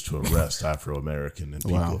officers to arrest Afro-American and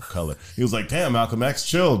people of color. He was like, damn, Malcolm X,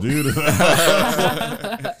 chill, dude.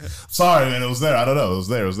 Sorry, man, it was there. I don't know. It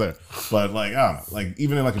was there. But like, I don't know. Like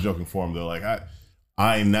even in like a joking form though, like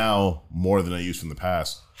I now more than I used from the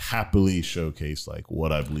past happily showcase like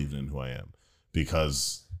what I believe in and who I am.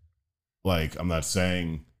 Because like I'm not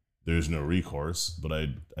saying there's no recourse, but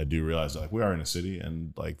I do realize that like we are in a city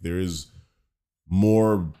and like there is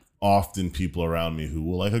more often people around me who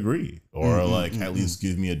will like agree or at least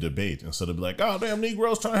give me a debate instead of be like, oh damn,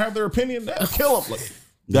 Negroes trying to have their opinion, kill them. Like,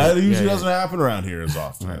 that usually doesn't happen around here as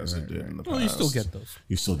often as it did in the past. Well, you still get those.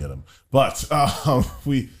 You still get them, but if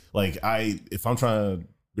I'm trying to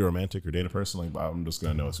be romantic or date a person, like I'm just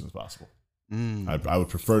gonna know as soon as possible. I would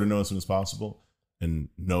prefer to know as soon as possible and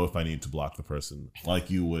know if I need to block the person like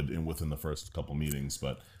you would within the first couple meetings,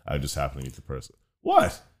 but I just happen to meet the person.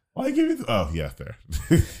 What? Why give me? Oh yeah, fair.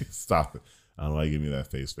 Stop it. I don't know why you give me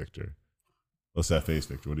that face, Victor. What's that face,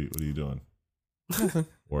 Victor? What are you doing?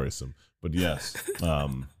 Worrisome. But yes, I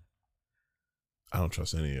don't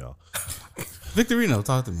trust any of y'all. Victorino,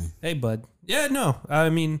 talk to me. Hey, bud. Yeah, no. I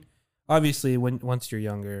mean, obviously, once you're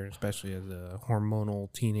younger, especially as a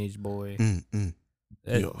hormonal teenage boy,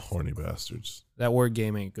 You horny bastards. That word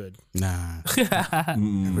game ain't good. Nah.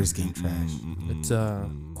 Everybody's game trash. It's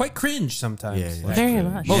quite cringe sometimes. Yeah, Like, very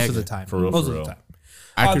much. Most of the time. For real, most for of real. the time.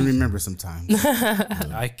 I can remember sometimes.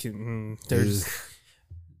 I can. There's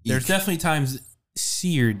definitely times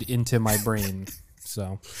seared into my brain.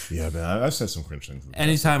 So yeah, man, I've said some cringe things.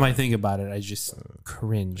 Anytime I think about it, I just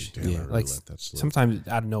cringe. Damn, I really like let that slip. sometimes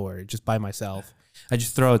out of nowhere, just by myself, I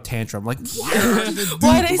just throw a tantrum. Like,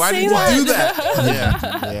 Why'd I Why say did you that? do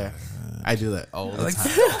that? Yeah. I do that all the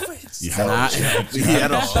time. You had Not healthy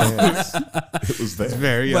at all. it was there. It's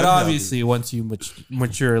very but unhealthy. obviously, once you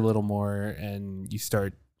mature a little more and you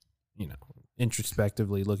start,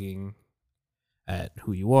 introspectively looking at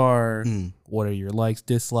who you are, what are your likes,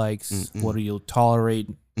 dislikes, what do you tolerate,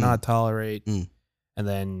 not tolerate, and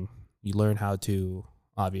then you learn how to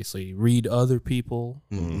obviously read other people,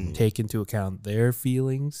 take into account their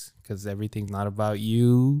feelings, because everything's not about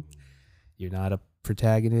you. You're not a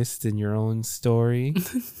protagonist in your own story.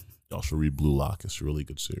 Y'all should read Blue Lock. It's a really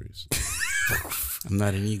good series. I'm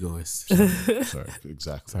not an egoist. Sorry,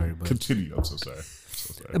 exactly. Sorry, but continue. I'm so sorry.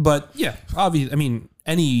 But yeah, obviously, I mean,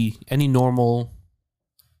 any normal,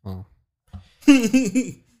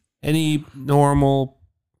 any normal,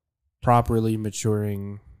 properly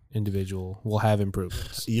maturing individual will have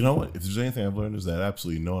improvements. You know what? If there's anything I've learned is that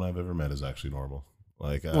absolutely no one I've ever met is actually normal.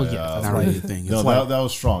 Like, Well, yeah, that's not really the thing. No, It's that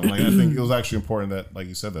was strong. Like, I think it was actually important that, like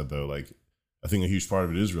you said that though. Like, I think a huge part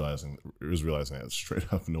of it is realizing that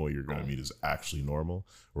straight up, no way you're going to meet is actually normal.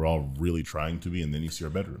 We're all really trying to be, and then you see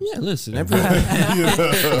our bedrooms. Yeah, listen, everyone.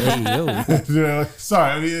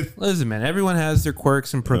 Sorry, I mean, Listen, man, everyone has their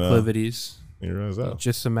quirks and proclivities. you realize that. It's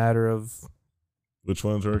just a matter of Which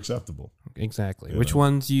ones are acceptable? exactly You which know.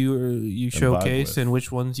 ones you showcase with. and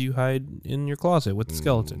which ones you hide in your closet with the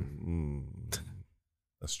skeleton.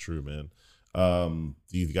 That's true, man.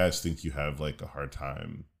 Do you guys think you have like a hard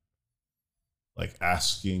time like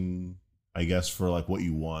asking, I guess, for like what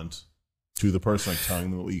you want to the person, like telling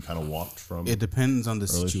them what you kind of want from it depends on the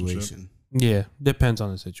relationship? situation. Yeah, depends on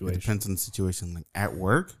the It situation. depends on the situation. Like at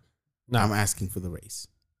work, No. I'm asking for the raise.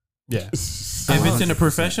 Yeah. If it's in a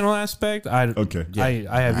professional aspect, Okay. Yeah. I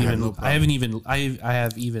have I have even no I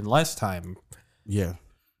have even less time Yeah.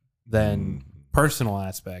 than personal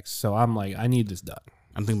aspects. So I'm like, I need this done.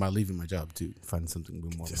 I'm thinking about leaving my job too, find something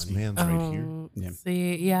with more This money. man's right here. Yeah.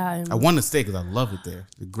 See, yeah. I want to stay because I love it there.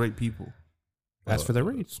 They're great people. Ask for the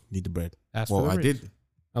raise. Need the bread. Ask Well, for the I raise. did.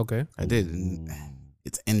 Okay. I did. And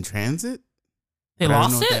it's in transit. They but I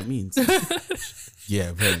lost don't know it? what that means. Yeah,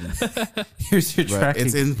 apparently. Here's your But tracking.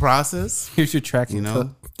 it's in process. Here's your tracking. You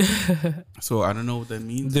know, So I don't know what that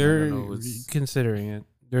means. I They're don't know, it's considering it.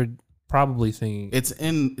 They're probably thinking it's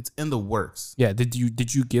in the works. Yeah. Did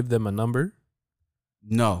you give them a number?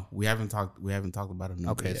 No, we haven't talked about it.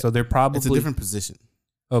 Okay, yet. so they're probably it's a different position.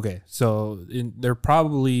 Okay, so they're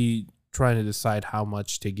probably trying to decide how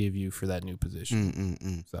much to give you for that new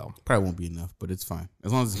position. So Probably won't be enough, but it's fine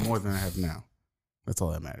as long as it's more than I have now. That's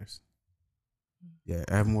all that matters. Yeah,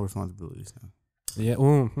 I have more responsibilities now. yeah,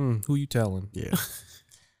 who you telling? Yeah,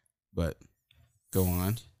 but go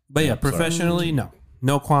on. But yeah, professionally,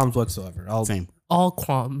 no qualms whatsoever. Same. All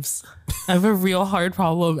qualms. I have a real hard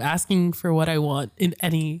problem asking for what I want in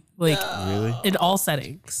any Really? in all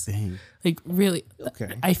settings. Dang. Like really,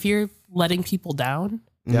 Okay. I fear letting people down.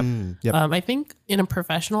 Yep. Yep. I think in a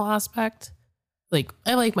professional aspect, like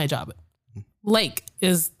I like my job. Like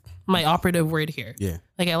is my operative word here. Yeah.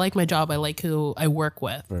 Like I like my job. I like who I work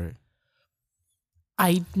with. Right.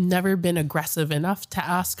 I've never been aggressive enough to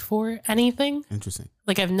ask for anything. Interesting.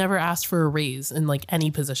 Like I've never asked for a raise in like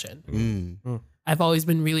any position. I've always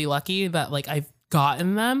been really lucky that like I've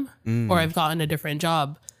gotten them or I've gotten a different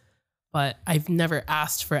job, but I've never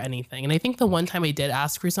asked for anything. And I think the one time I did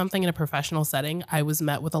ask for something in a professional setting, I was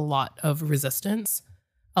met with a lot of resistance,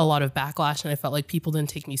 a lot of backlash, and I felt like people didn't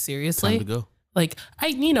take me seriously. Time to go. Like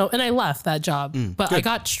and I left that job, but I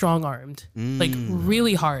got strong armed, like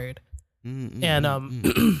really hard. And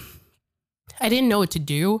I didn't know what to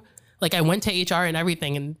do. Like I went to HR and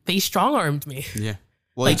everything, and they strong armed me. Yeah.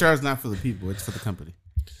 Well, HR is not for the people; it's for the company.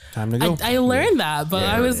 Time to go. I learned that, but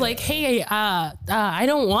I was like, hey, I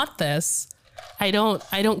don't want this. I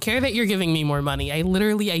don't care that you're giving me more money. I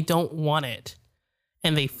don't want it.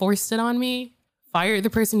 And they forced it on me. Fired the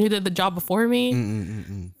person who did the job before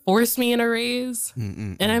me. Forced me in a raise.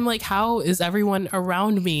 And I'm like, how is everyone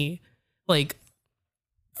around me like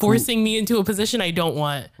forcing me into a position I don't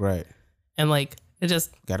want? Right. And like it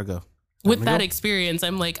just Gotta go. with that experience,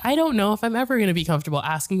 I'm like, I don't know if I'm ever going to be comfortable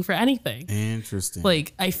asking for anything. Interesting.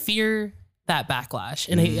 Like I fear that backlash.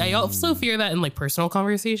 And I also fear that in like personal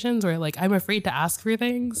conversations where like I'm afraid to ask for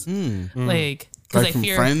things. Like, because I from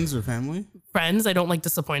fear friends or family. friends. I don't like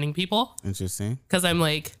disappointing people Interesting. because I'm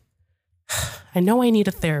like, I know I need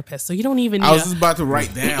a therapist. So you don't even need I was just about to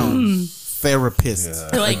write down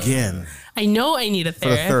therapist Like- again I know I need a for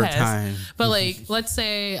the therapist. third time. But like, let's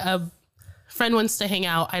say a friend wants to hang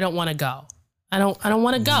out. I don't want to go. I don't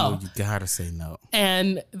want to go. Oh, you gotta say no.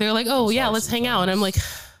 And they're like, oh yeah, let's hang out. And I'm like,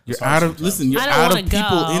 You're hard out of sometimes. listen. You're I don't out wanna of people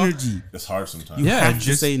go. energy. It's hard sometimes. You Yeah, have to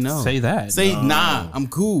just say no. say that. Say No. nah. I'm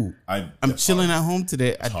cool. I'm it's chilling hard. at home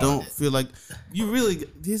today. I hard. don't feel like you really.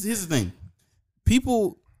 Here's the thing.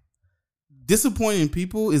 People disappointing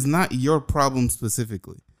people is not your problem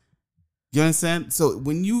specifically. You understand? So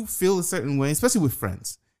when you feel a certain way, especially with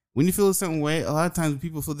friends, when you feel a certain way, a lot of times when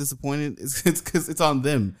people feel disappointed, it's because it's on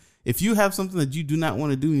them. If you have something that you do not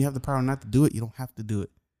want to do and you have the power not to do it, you don't have to do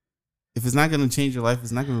it. If it's not going to change your life,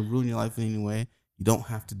 it's not going to ruin your life in any way, you don't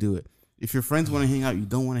have to do it. If your friends want to hang out, you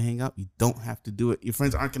don't want to hang out, you don't have to do it. Your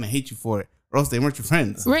friends aren't going to hate you for it, or else they weren't your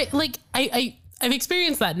friends. right. Like I've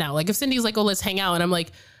experienced that now. Like if Cindy's like, oh, let's hang out. And I'm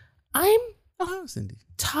like, I'm Oh, Cindy.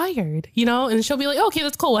 tired, you know? And she'll be like, okay,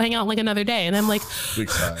 that's cool. We'll hang out like another day. And I'm like, Big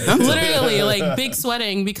time. literally like big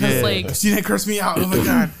sweating because like she didn't curse me out. Oh my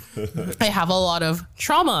God. I have a lot of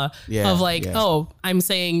trauma Yeah, of like, yeah. oh, I'm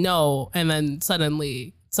saying no. And then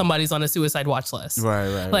suddenly somebody's on a suicide watch list.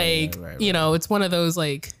 Right. Like, you know, it's one of those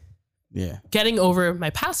like Yeah. getting over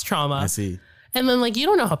my past trauma. I see. And then like, you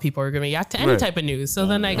don't know how people are going to react to any Right. type of news. So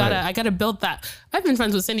then I gotta build that. I've been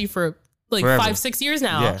friends with Cindy for like Forever. 5-6 years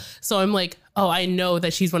now. Yeah. So I'm like, oh, I know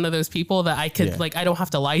that she's one of those people that I could Yeah. like, I don't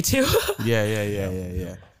have to lie to.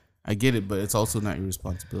 Yeah. I get it, but it's also not your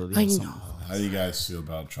responsibility. I It's know. something- How do you guys feel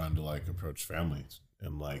about trying to like approach families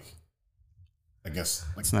and like, I guess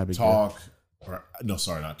like It's not a big talk or no,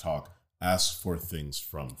 sorry, not talk. Ask for things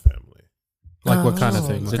from family. Like what kind of Oh.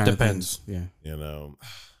 things? What It kind of depends. things? Yeah. You know,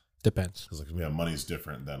 Depends. because like money's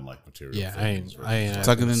different than like material. Yeah, things, I ain't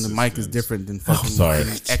Talking in the mic is assistance. different than fucking sorry.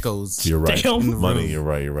 echoes. You're right. Damn. Money. You're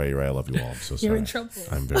right. I love you all. I'm so sorry. You're in trouble.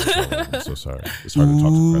 I'm very trouble. I'm so sorry. It's hard to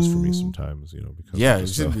talk to press for me sometimes, you know, because Yeah, I'm it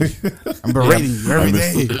just should so- be. I'm berating you every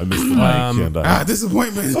day. I missed the mic and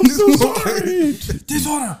Disappointment. I'm so sorry.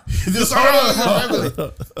 Dishonor.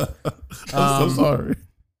 I'm so sorry.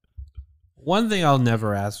 One thing I'll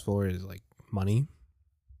never ask for is like money.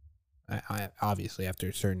 I obviously after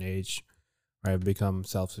a certain age, where I've become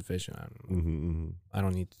self-sufficient. I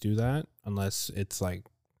don't need to do that unless it's like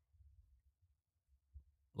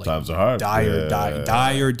Times are hard.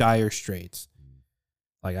 dire straits.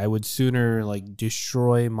 Like I would sooner like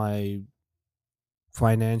destroy my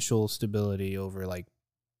financial stability over like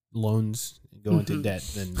loans and go into debt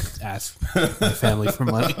than ask my family for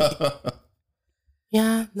money.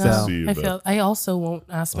 Yeah, no. So- I also won't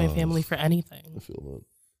ask my family for anything. I feel that.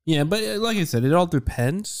 Yeah, but like I said, it all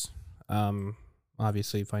depends.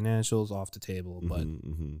 Obviously, financials off the table, but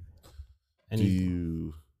Do any.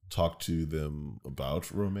 you talk to them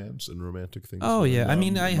about romance and romantic things? Oh yeah, I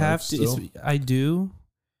mean, I have to. I do.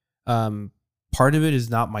 Part of it is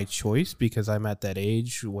not my choice because I'm at that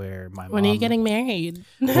age where my mom. When are you getting married?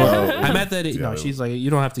 Well, I'm at that age. Yeah. No, she's like, you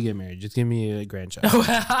don't have to get married. Just give me a grandchild.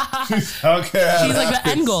 okay. She's like, the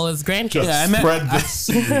end goal is grandkids. Yeah, Spread the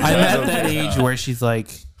seed. I'm at that age where she's like,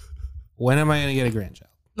 when am I gonna get a grandchild?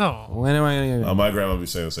 No. When am I gonna get? My grandma would be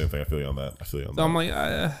saying the same thing. I feel you on that. So I'm like,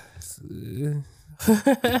 I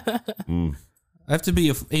have to be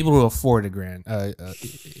able to afford a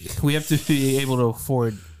we have to be able to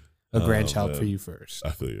afford a grandchild man. for you first.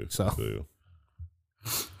 I feel you. So- I feel you.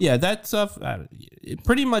 Yeah, that stuff.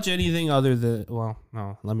 Pretty much anything other than. Well,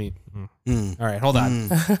 no. Let me. All right, hold on.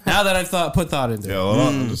 Now that I've put thought into Yeah, it, hold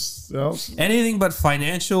on. Just, anything but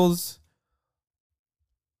financials.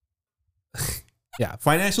 Yeah,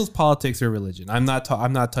 financials, politics, or religion. I'm not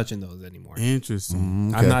touching those anymore.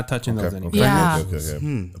 Interesting. I'm not touching those anymore. Yeah. Okay.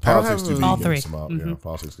 I Politics don't have do All get three. some out. Yeah,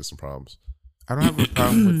 politics get some problems. I don't have a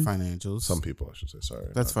problem with financials. Some people, I should say. Sorry.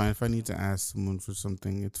 That's fine. If I need to ask someone for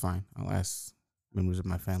something, it's fine. I'll ask members of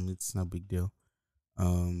my family. It's no big deal.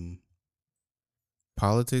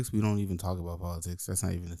 Politics, we don't even talk about politics. That's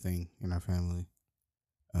not even a thing in our family.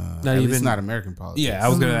 Not at least even- not American politics. Yeah, I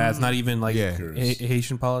was gonna ask. Not even like Yeah.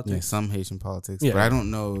 Haitian politics. Yeah, some Haitian politics, Yeah. but I don't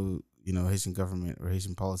know, Haitian government or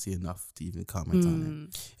Haitian policy enough to even comment on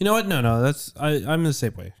it. You know what? No. That's I'm the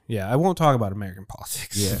same way. Yeah, I won't talk about American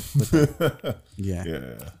politics. Yeah, yeah.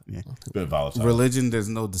 yeah. It's a bit volatile. Religion, there's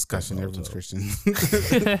no discussion. Everyone's Christian.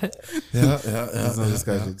 Yeah. There's no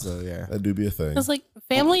discussion. So yeah, That do be a thing. Because like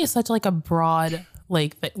family is such like a broad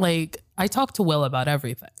like I talk to Will about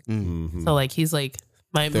everything. Mm-hmm. So like he's like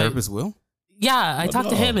my therapist will. Yeah, I talk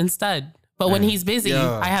to him instead. But when he's busy,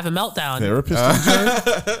 Yeah. I have a meltdown. Therapist?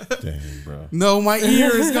 DJ? Dang, bro. No, my ear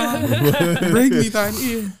is gone. Bring me thine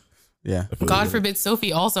ear. Yeah. God forbid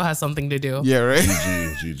Sophie also has something to do. Yeah, right?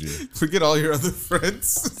 GG. Forget all your other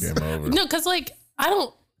friends. Game over. No, because like I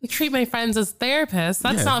don't treat my friends as therapists.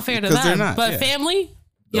 That's Yeah, not fair to because they're them. not, But yeah. family,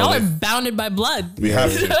 No, y'all they- are bounded by blood. We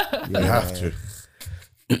have to. We have to.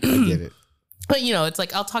 I get it. But it's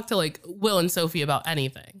like I'll talk to like Will and Sophie about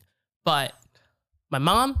anything. But my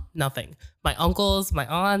mom, nothing. My uncles, my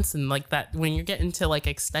aunts, and like that when you're getting to like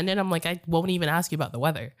extended, I'm like, I won't even ask you about the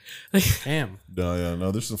weather. Damn.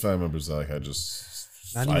 No. There's some family members that like I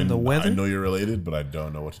just. Not even the weather? I know you're related, but I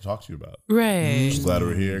don't know what to talk to you about. Right. Just glad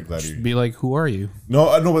we're here. Glad you're. Be like, who are you? No,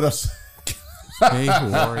 I know what that's. Hey,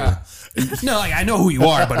 who are you? No, like I know who you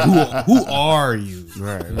are, but who are you?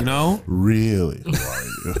 Right. You know? Really? Who are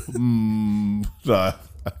you? No,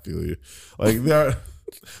 I feel you. Like there,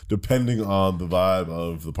 depending on the vibe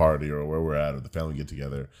of the party or where we're at or the family get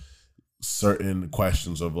together, certain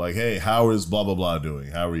questions of like, hey, how is blah blah blah doing?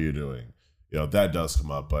 How are you doing? That does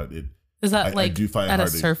come up, but it. Is that I like do find it at a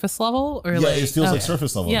hard to- surface level or Yeah, like it feels like okay.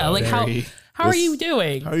 surface level. Yeah, now. like Very- how are you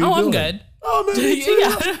doing? How are you I'm doing? good. Oh man, me too.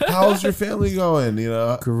 Yeah. How's your family going?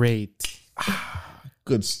 Great.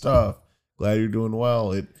 Good stuff. Glad you're doing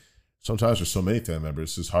well. Sometimes there's so many family members,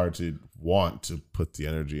 it's just hard to want to put the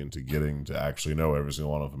energy into getting to actually know every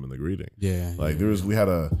single one of them in the greeting. Yeah. Like we had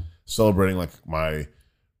a celebrating like my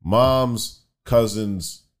mom's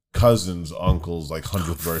cousin's uncle's like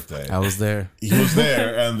 100th birthday. I was there. He was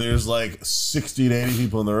there, and there's like 60 to 80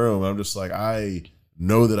 people in the room. I'm just like, I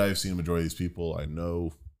know that I've seen the majority of these people. I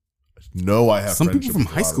know I have Some people friendship from with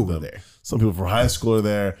a high lot of school were them. there. Some people from high school are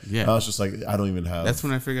there. Yeah. I was just like, I don't even have. That's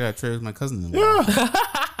when I figured out Trey was my cousin. Yeah.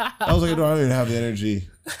 I was like, I don't even have the energy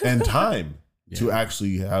and time to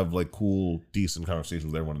actually have like cool, decent conversations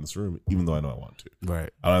with everyone in this room, even though I know I want to. Right.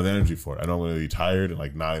 I don't have the energy for it. I know I'm going to be tired and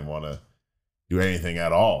like not even want to do anything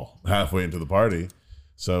at all halfway into the party.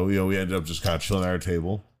 So, we ended up just kind of chilling at our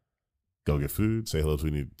table, go get food, say hello to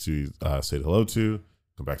who we need to say hello to,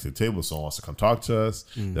 come back to the table. If someone wants to come talk to us,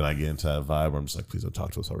 then I get into that vibe where I'm just like, please don't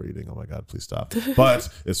talk to us while we're eating. Oh my God, please stop. But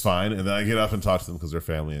it's fine. And then I get up and talk to them because they're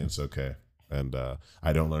family and it's okay. And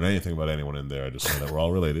I don't learn anything about anyone in there. I just know that we're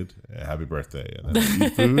all related. Happy birthday. And then we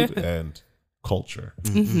eat food and culture.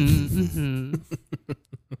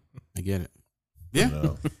 I get it.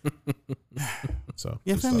 Yeah. So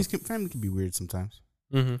Yeah, good family stuff. can be weird sometimes.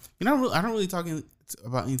 Mm-hmm. I don't really talk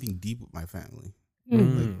about anything deep with my family.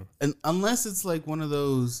 Mm. And unless it's like one of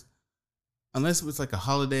those, unless it's like a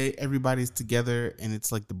holiday, everybody's together and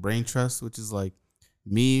it's like the brain trust, which is like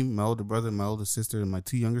me, my older brother, my older sister, and my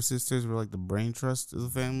 2 younger sisters were like the brain trust of the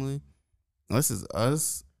family. Unless it's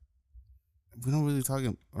us, we don't really talk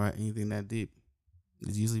about anything that deep.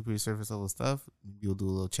 It's usually pretty surface level stuff. You'll do a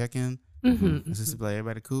little check in. My sister be like,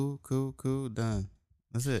 everybody cool, done.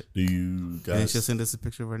 That's it. Do you And then guys? she'll send us a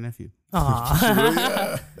picture of our nephew.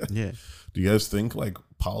 Aw. Yeah. Do you guys think like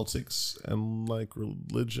politics and like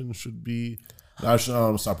religion should be? I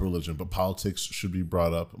don't stop religion, but politics should be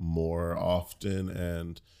brought up more often.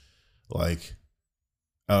 And like,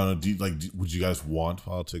 I don't know. Would you guys want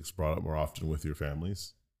politics brought up more often with your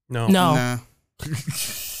families? No. No. Nah.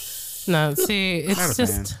 No, see, Not it's a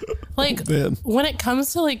just like Man. when it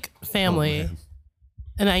comes to like family, Oh, man.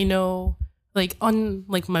 and I know like on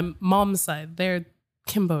like my mom's side, they're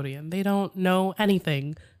Cambodian. They don't know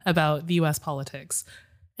anything about the US politics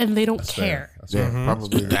and they don't That's care. fair. That's Yeah, fair.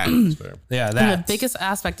 probably that. That's fair. Yeah, And that the biggest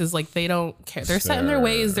aspect is like they don't care. They're set in their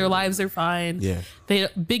ways, their lives are fine. Yeah.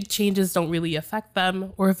 Big changes don't really affect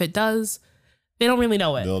them, or if it does, they don't really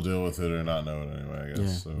know it. They'll deal with it or not know it anyway, I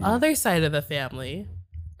guess. Yeah. So. Other side of the family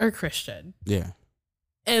are Christian. Yeah.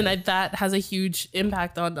 And that has a huge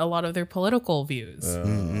impact on a lot of their political views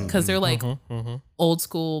because they're like old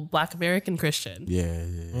school Black American Christian. Yeah.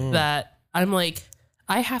 That I'm like,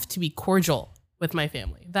 I have to be cordial with my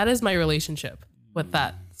family. That is my relationship with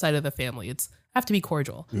that side of the family. I have to be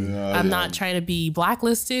cordial. I'm not trying to be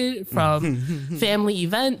blacklisted from family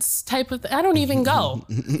events type of I don't even go.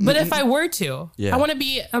 But if I were to, Yeah. I want to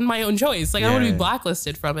be on my own choice. Like I want to Yeah. be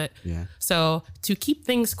blacklisted from it. Yeah. So to keep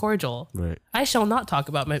things cordial, Right. I shall not talk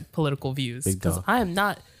about my political views Big because dog. I am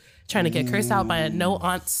not trying to get cursed out by no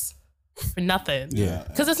aunts for nothing. Yeah.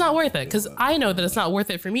 Because it's not worth it. Because I know that it's not worth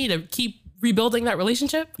it for me to keep rebuilding that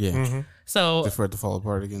relationship. Yeah. So, For it to fall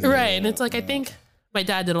apart again. right. And it's like, I think my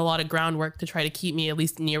dad did a lot of groundwork to try to keep me at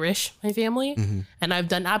least nearish my family. And I've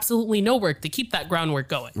done absolutely no work to keep that groundwork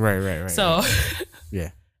going. Right. So,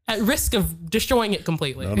 Yeah. at risk of destroying it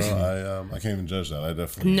completely. No, I can't even judge that. I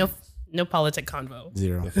definitely No politic convo.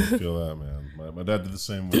 0. definitely feel that, man. My dad did the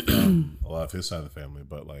same with a lot of his side of the family,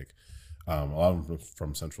 but like a lot of them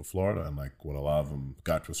from Central Florida, and like when a lot of them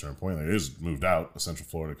got to a certain point, they just moved out of Central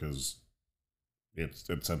Florida because it's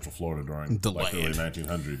Central Florida during The like land. early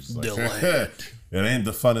 1900s. Like, The land. it ain't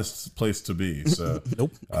the funnest place to be. So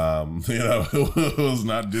Nope. it was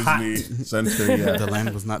not Disney Center yet. The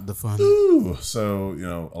land was not the fun. Ooh, so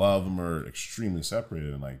a lot of them are extremely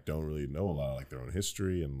separated and like don't really know a lot of like their own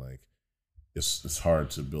history, and like it's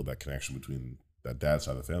hard to build that connection between that dad's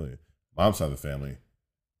side of the family. Mom's side of the family,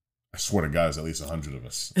 I swear to God, there's at least 100 of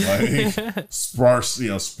us, like sparse,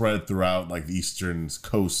 spread throughout like the eastern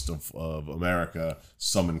coast of America,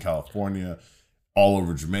 some in California, all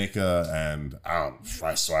over Jamaica, and I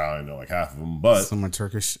only know like half of them, but Some are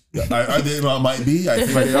Turkish. they might be. I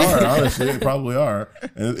think they are. Honestly, they probably are.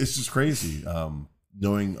 And it's just crazy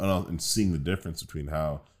knowing and seeing the difference between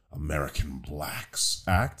how American blacks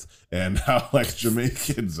act and how like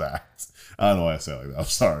Jamaicans act. I don't know why I say it like that. I'm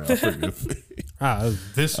sorry. I'll forgive me. that was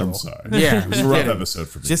visceral. I'm sorry. Yeah. It was a rough episode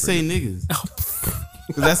for me. Just say niggas.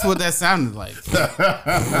 'Cause that's what that sounded like. With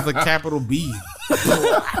a capital B.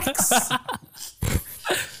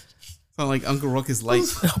 Sound like Uncle Ruckus Light.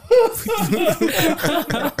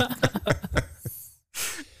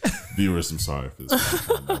 Viewers, I'm sorry for this.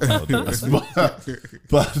 I apologize.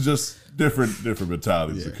 but just different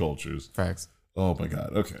mentalities and cultures. Facts. Oh my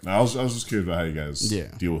God. Okay. Now I was just curious about how you guys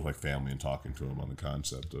Yeah. deal with like family and talking to them on the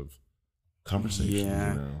concept of conversation.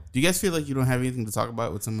 Yeah. Do you guys feel like you don't have anything to talk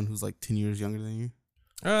about with someone who's like 10 years younger than you?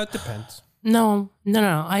 It depends. No.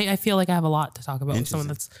 I feel like I have a lot to talk about with someone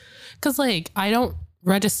that's because like I don't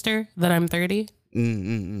register that I'm 30.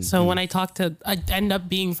 So when I talk to, I end up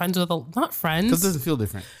being friends with not Because friends. it doesn't feel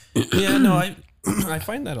different. Yeah, no, I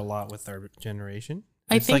find that a lot with our generation.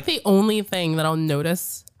 I It's think like, the only thing that I'll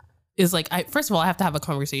notice is like first of all I have to have a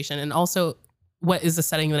conversation, and also what is the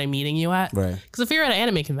setting that I'm meeting you at? Right. Because if you're at an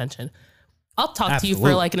anime convention, I'll talk to you for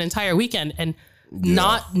Absolutely. like an entire weekend and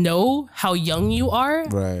not know how young you are.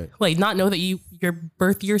 Right. Like not know that your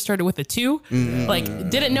birth year started with a 2. Like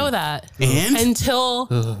didn't know that And? until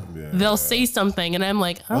they'll say something and I'm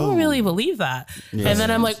like, I don't really believe that. And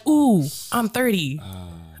then I'm like, ooh, I'm 30.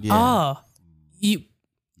 Yeah. Oh, You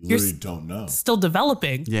You're really don't know. still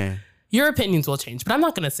developing. Yeah. Your opinions will change, but I'm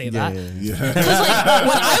not going to say that. Yeah. Yeah. Because like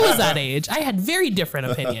when I was that age, I had very different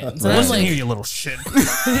opinions. And I'm listen like, here, you little shit.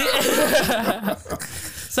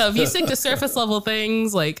 so if you stick to surface level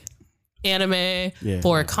things like anime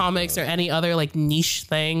or comics or any other like niche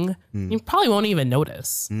thing, you probably won't even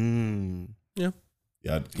notice.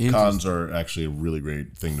 Yeah, cons are actually a really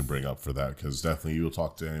great thing to bring up for that, because definitely you will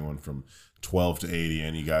talk to anyone from 12 to 80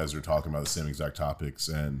 and you guys are talking about the same exact topics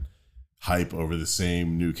and hype over the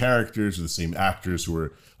same new characters or the same actors who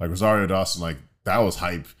were like Rosario Dawson, like that was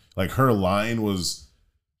hype. Like her line was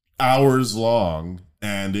hours long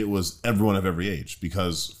and it was everyone of every age,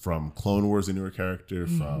 because from Clone Wars they knew her character,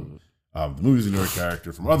 from the movies they knew her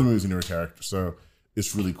character, from other movies they knew her character. So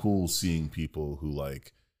it's really cool seeing people who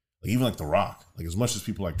like even like The Rock, like as much as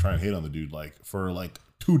people like try and hate on the dude, like for like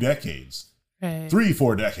 2 decades,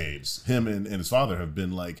 3-4 decades, him and his father have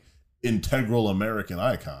been like integral American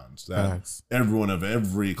icons that everyone of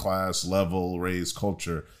every class, level, race,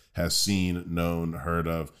 culture has seen, known, heard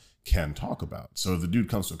of, can talk about. So if the dude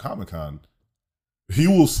comes to a Comic-Con, he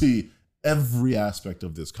will see every aspect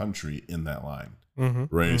of this country in that line.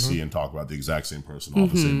 Ready to see and talk about the exact same person, all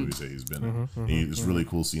the same movies that he's been in. It's really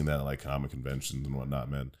cool seeing that at like comic conventions and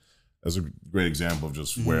whatnot, man. That's a great example of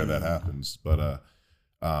just where that happens. But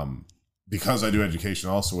because I do education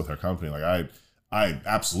also with our company, like I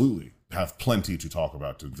absolutely have plenty to talk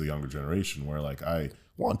about to the younger generation, where like I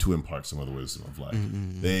want to impart some of the wisdom of life.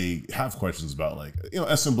 They have questions about, like, you know,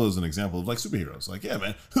 as simple as an example of like superheroes. Like, yeah,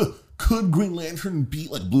 man, could Green Lantern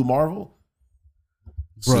beat like Blue Marvel?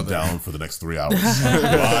 Sit down for the next 3 hours.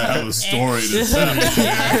 I have a story to tell.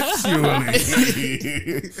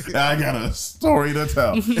 I got a story to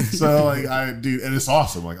tell. So like and it's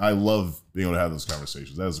awesome. Like I love being able to have those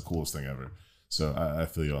conversations. That is the coolest thing ever. So I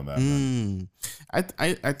feel you on that. Man.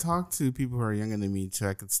 I talk to people who are younger than me so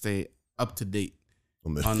I could stay up to date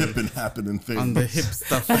on the hip and happening thing. On the hip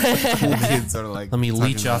stuff that cool kids are like. Let me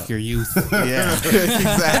leech off your youth. Yeah,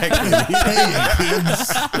 exactly. Hey,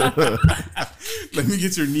 kids. Let me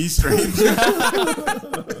get your knee straight.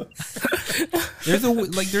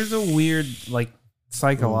 There's a weird like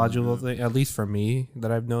psychological thing, at least for me,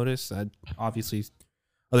 that I've noticed. Obviously,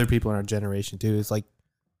 other people in our generation too. It's like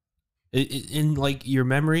in like your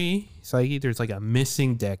memory psyche, there's like a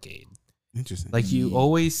missing decade. Interesting. Like you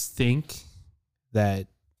always think that,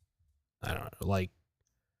 I don't know, like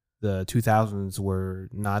the 2000s were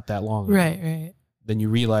not that long ago. Right. Then you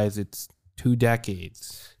realize it's 2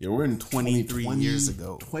 decades. Yeah, we're in 23 years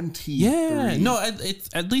ago. 20. Yeah, no, it's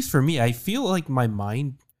at least for me. I feel like my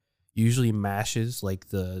mind usually mashes like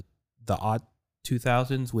the odd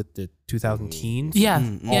 2000s with the 2000 teens. Yeah,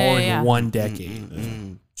 all in one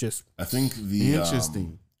decade. Just I think the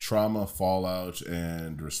interesting trauma, fallout,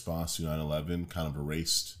 and response to 9/11 kind of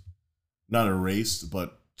not erased,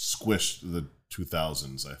 but squished the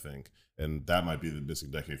 2000s, I think. And that might be the missing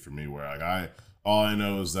decade for me, where like all I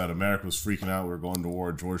know is that America was freaking out. We were going to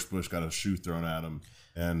war. George Bush got a shoe thrown at him,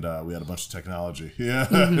 and we had a bunch of technology. Yeah.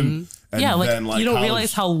 and then, like you don't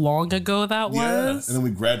realize how long ago that was. Yeah. And then we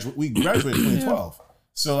graduated in 2012.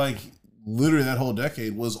 So like literally that whole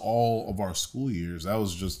decade was all of our school years. That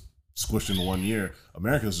was just squished into 1 year.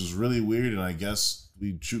 America's just really weird, and I guess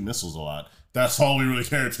we shoot missiles a lot. That's all we really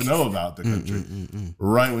cared to know about the country.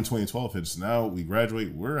 Right when 2012 hits, now we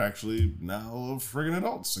graduate, we're actually now friggin'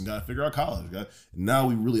 adults and got to figure out college. Now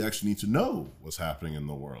we really actually need to know what's happening in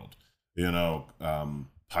the world. You know,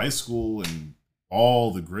 high school and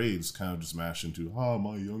all the grades kind of just mash into,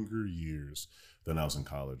 my younger years. Then I was in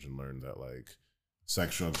college and learned that, like,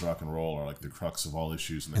 sex, drugs, rock and roll are like the crux of all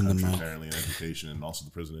issues in the country, apparently, in education and also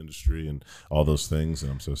the prison industry and all those things. And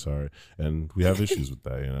I'm so sorry. And we have issues with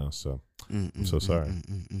that, you know, so I'm so sorry.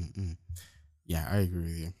 Yeah, I agree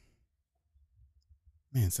with you.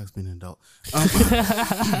 Man, it sucks being an adult.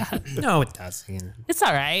 No, it doesn't. It's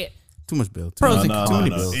all right. Too much bill. Too many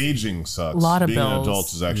bills. Aging sucks. A lot of Being bills. an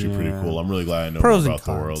adult is actually pretty cool. I'm really glad I know Pros more and about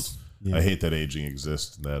the world. cons. Yeah. I hate that aging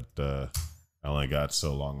exists, that I only got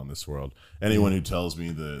so long on this world. Anyone who tells me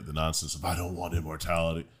the nonsense of I don't want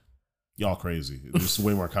immortality, y'all crazy. There's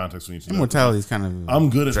way more context we need to know. Immortality is kind of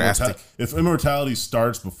I'm good at drastic. if immortality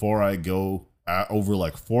starts before I go over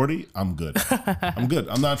like 40, I'm good. I'm good.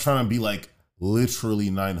 I'm not trying to be like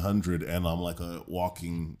literally 900 and I'm like a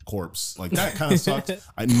walking corpse. Like that kind of sucks.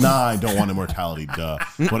 I don't want immortality, duh.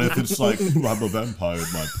 But if it's like I'm a vampire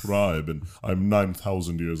in my prime and I'm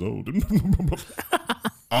 9,000 years old,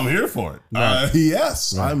 I'm here for it. Right.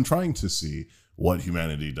 Yes, right. I'm trying to see what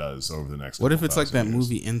humanity does over the next. What if it's like that years.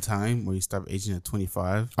 movie In Time where you stop aging at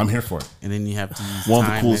 25? I'm here for it. And then you have to use one of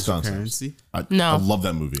the time coolest as your concepts. currency? I love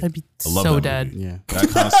that movie. I'd be I love so that dead. movie. Yeah, that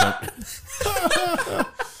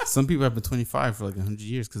concept. Some people have been 25 for like 100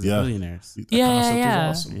 years because they're billionaires. That Yeah, concept yeah.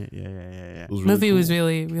 was awesome. Yeah. It was really Movie cool. was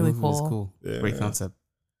really, really Movie was cool. cool. Yeah, Great yeah. concept.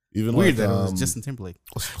 Even Weird like, that it was Justin Timberlake.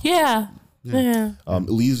 Yeah.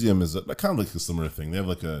 Elysium is kind of like a similar thing. They have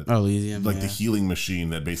like Elysium, the healing machine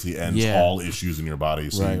that basically ends all issues in your body,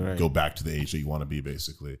 so you go back to the age that you want to be.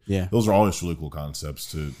 Basically, Yeah. Those are always really cool concepts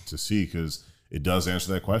to see because it does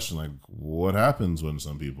answer that question. Like, what happens when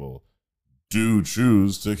some people do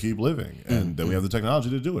choose to keep living? And then we have the technology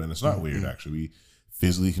to do it. And it's not weird, actually. We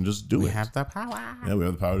physically can just do it. We have the power. Yeah, we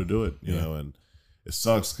have the power to do it, you know, and it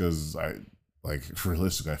sucks because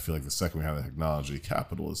realistically, I feel like the second we have the technology,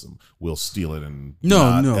 capitalism will steal it and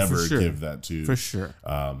not ever give that to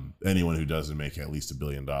anyone who doesn't make at least $1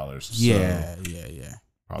 billion. Yeah.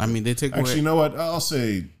 Probably. I mean, they take actually, away. you know what? I'll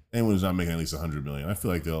say anyone who's not making at least 100 million. I feel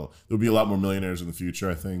like there'll be a lot more millionaires in the future,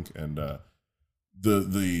 I think, and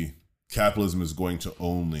the capitalism is going to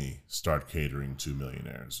only start catering to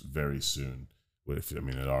millionaires very soon. I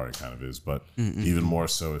mean, it already kind of is, but even more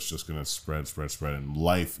so, it's just going to spread. And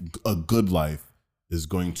life, a good life, is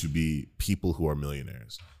going to be people who are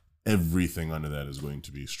millionaires. Everything under that is going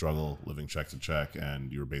to be struggle, living check to check,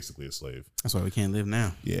 and you're basically a slave. That's why we can't live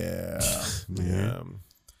now. Yeah.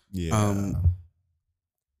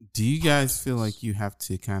 Do you guys feel like you have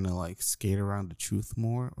to kind of like skate around the truth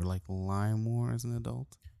more or like lie more as an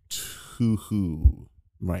adult? To who?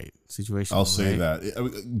 Right. Situation. I'll say that.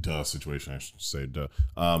 Situation, I should say.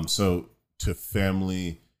 So to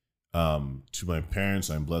family, to my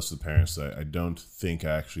parents, I'm blessed with parents that I don't think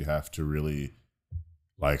I actually have to really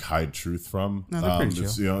like hide truth from. No, they're pretty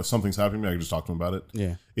chill. You know, if something's happening to me, I can just talk to them about it.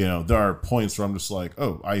 Yeah. You know, there are points where I'm just like,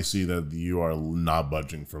 oh, I see that you are not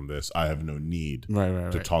budging from this. I have no need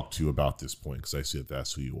to talk to you about this point because I see that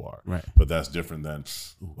that's who you are. Right. But that's different than,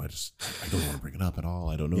 I don't want to bring it up at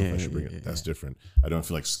all. I don't know if I should bring it. That's different. I don't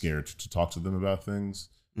feel like scared to talk to them about things,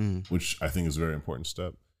 which I think is a very important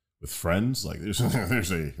step. With friends, like there's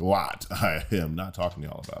a lot I am not talking to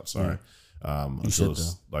y'all about. Sorry. Until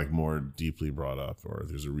it's like more deeply brought up or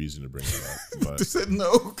there's a reason to bring it up. But said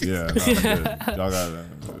no. Yeah, no, y'all got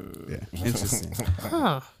interesting.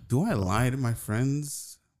 Do I lie to my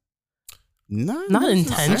friends? Not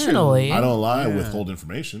intentionally. I don't lie. I withhold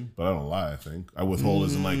information, but I don't lie. I think I withhold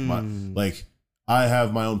isn't like I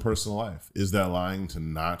have my own personal life. Is that lying to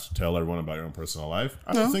not tell everyone about your own personal life?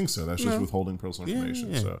 I don't think so. That's just withholding personal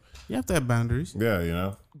information. So you have to have boundaries. Yeah, you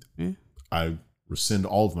know. Yeah. I rescind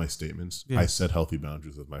all of my statements. I set healthy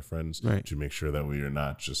boundaries with my friends to make sure that we are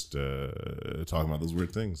not just talking about those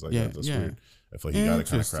weird things. Like that's weird. I feel like you gotta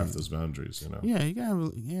kind of craft those boundaries, you know. Yeah, you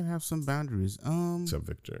gotta have some boundaries. Except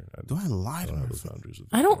Victor, do I lie to those boundaries? With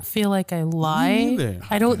I don't feel like I lie.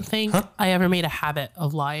 I don't think I ever made a habit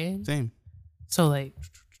of lying. Same. So like,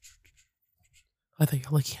 I thought you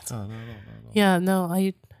were looking at something. No. Yeah, no,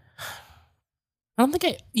 I don't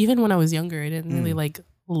think even when I was younger, I didn't really like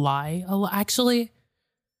lie. Actually,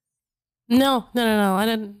 no, I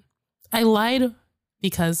didn't. I lied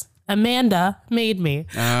because Amanda made me.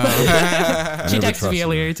 She texted me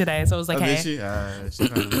earlier today, so I was like, hey.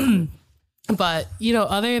 But, you know,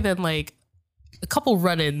 other than like a couple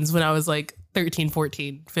run-ins when I was like 13,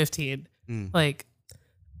 14, 15, like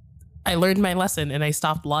I learned my lesson and I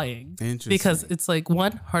stopped lying. Because it's like,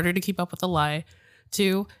 one, harder to keep up with a lie.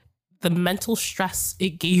 Two, the mental stress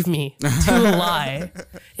it gave me to lie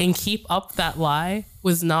and keep up that lie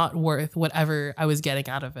was not worth whatever I was getting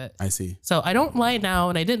out of it. I see. So I don't lie now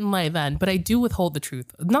and I didn't lie then, but I do withhold the truth.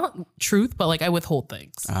 Not truth, but like I withhold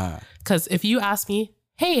things. Because if you ask me,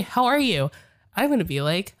 hey, how are you? I'm going to be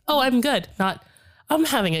like, oh, I'm good. Not, I'm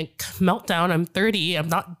having a meltdown. I'm 30. I'm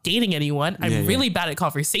not dating anyone. I'm really bad at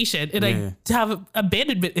conversation. And I have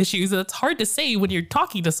abandonment issues. And it's hard to say when you're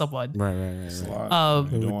talking to someone. Right. So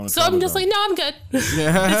I'm just like, no, I'm good.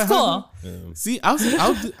 It's cool. See,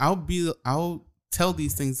 I'll tell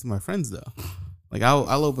these things to my friends though. Like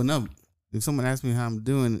I'll open up. If someone asks me how I'm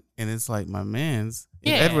doing and it's like my man's,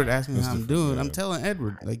 if Edward asks me how I'm doing, I'm telling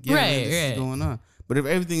Edward like, this is going on. But if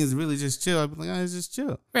everything is really just chill, I'd be like, it's just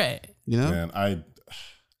chill. Right. You know? Man,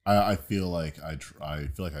 I feel like I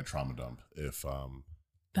trauma dump if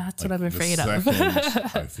that's like what I'm afraid of.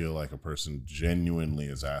 I feel like a person genuinely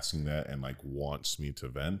is asking that and like wants me to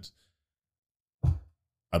vent.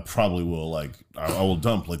 I probably will I will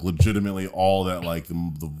dump like legitimately all that like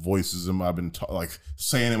the voices I've been like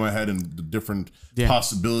saying in my head and the different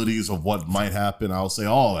possibilities of what might happen. I'll say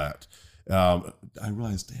all that. I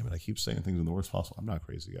realize, damn it, I keep saying things in the worst possible. I'm not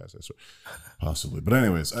crazy, guys. I swear. Possibly. But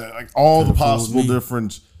anyways, like all the possible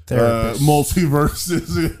different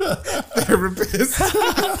multiverses. Therapist.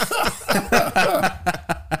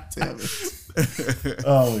 Damn it.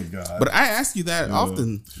 Oh my God. But I ask you that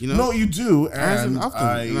often, you know? No, you do. I ask you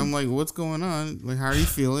often. And I'm like, what's going on? Like, how are you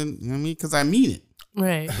feeling? You know what I mean? Because I mean it.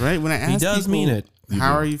 Right. When I ask he does people, mean it.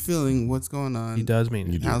 How are you feeling? What's going on? He does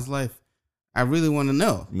mean it. How's life? I really want to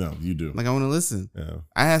know. No, you do. Like, I want to listen. Yeah.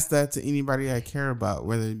 I ask that to anybody I care about,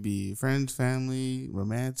 whether it be friends, family,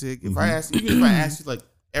 romantic. If I ask, even if I ask you, like,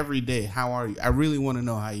 every day. How are you? I really want to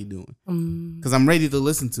know how you doing Mm. because I'm ready to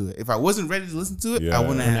listen to it. If I wasn't ready to listen to it, I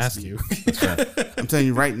wouldn't ask you. I'm telling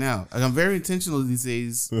you right now. Like, I'm very intentional these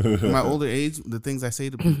days. In my older age, the things I say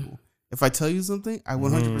to people. If I tell you something, I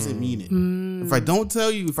 100% mean it. If I don't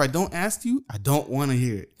tell you, if I don't ask you, I don't want to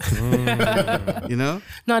hear it. You know?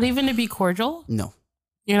 Not even to be cordial? No.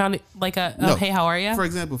 You're not like a No. hey, how are you? For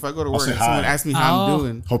example, if I go to I'll work say and someone hi. asks me how I'm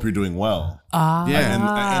doing, Hope you're doing well. yeah.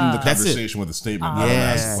 And the That's it. conversation with a statement. Ah, not Yeah,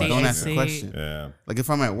 ask a see, don't question. ask a question. Yeah. Like if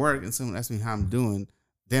I'm at work and someone asks me how I'm doing,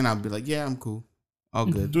 then I'll be like, yeah, I'm cool. All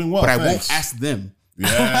good. Doing well, But I thanks. won't ask them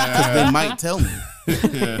because Yeah. they might tell me.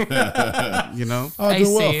 You know? Oh, I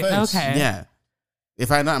doing well, see. thanks. Okay. Yeah.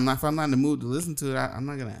 If I'm not in the mood to listen to it, I'm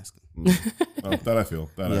not gonna ask them. Oh, that I feel.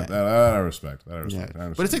 That, Yeah. that I respect. That I Yeah. respect. I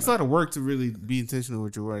understand But it takes a that. lot of work to really be intentional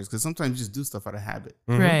with your words because sometimes you just do stuff out of habit.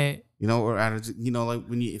 Right. You know, or out of like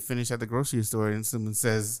when you finish at the grocery store and someone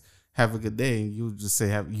says "Have a good day," and you just say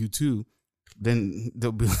 "Have you too," then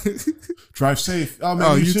they'll be like, Drive safe. Oh, man,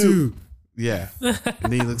 "Oh, you you too. too." Yeah, and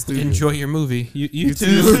then he looks stupid. Enjoy your movie. You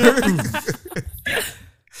too.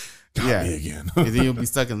 Got Yeah. me again. And then you'll be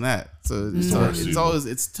stuck in that. So Mm.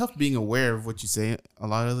 it's tough being aware of what you say a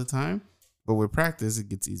lot of the time, but with practice it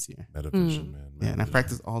gets easier. Metavision, man. Yeah, and I Metavision.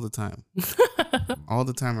 practice all the time. All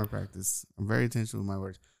the time I practice. I'm very intentional with my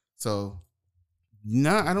words. So,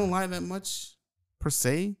 no, I don't lie that much per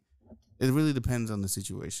se. It really depends on the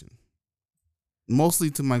situation. Mostly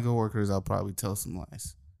to my coworkers, I'll probably tell some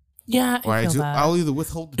lies. Yeah, Or I feel that. I'll either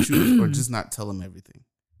withhold the truth or just not tell them everything.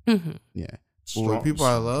 Mhm. Yeah. But with people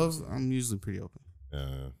I love, I'm usually pretty open.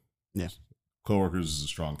 Yeah. Coworkers is a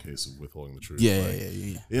strong case of withholding the truth. Yeah, Like, yeah,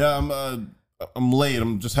 yeah. Yeah, I'm late.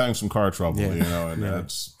 I'm just having some car trouble, Yeah. you know, and Yeah.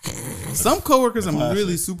 that's Some coworkers I'm Classic.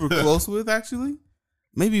 really super close with, actually.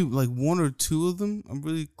 Maybe like one or two of them I'm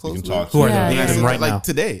really close you with. can talk Who are to. Yeah, they? yeah, Name them yeah. right like now.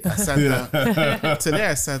 today, I sat down. Today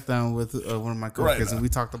I sat down with one of my coworkers now. and we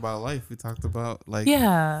talked about life. We talked about like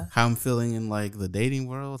Yeah. how I'm feeling in like the dating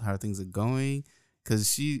world, how things are going.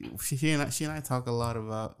 Cause she and I talk a lot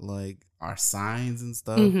about like our signs and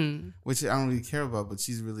stuff, Mhm. which I don't really care about, but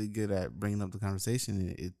she's really good at bringing up the conversation and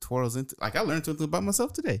it twirls into like I learned something about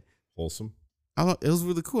myself today. Wholesome. It was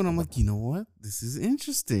really cool, and I'm like, you know what? This is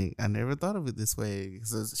interesting. I never thought of it this way.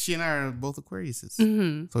 So she and I are both Aquariuses,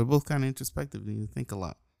 Mhm. so we're both kind of introspective and you think a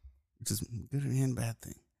lot, which is a good and bad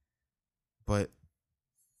thing. But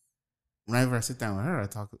whenever I sit down with her,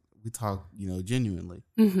 we talk, genuinely.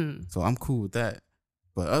 Mhm. So I'm cool with that.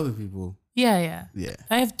 But other people, Yeah, yeah. yeah,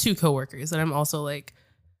 I have two coworkers and I'm also like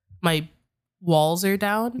my walls are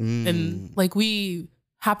down and like we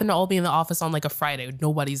happen to all be in the office on like a Friday.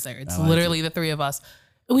 Nobody's there. It's I like literally the three of us.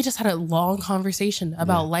 And we just had a long conversation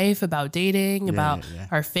about life, about dating, about yeah.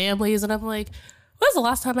 our families. And I'm like, when was the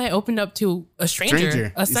last time I opened up to a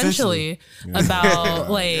stranger essentially,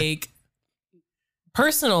 about like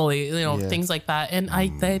personally, Yeah. things like that. And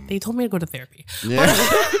they told me to go to therapy. yeah,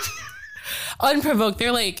 Unprovoked.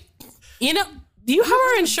 They're like, do you have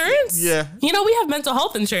our insurance? Yeah. We have mental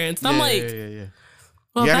health insurance. And I'm like, yeah.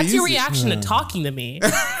 well, You gotta that's your use it. reaction to talking to me.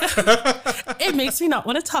 It makes me not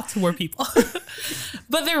want to talk to more people.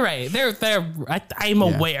 But they're right. I'm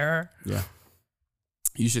aware. Yeah.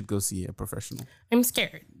 You should go see a professional. I'm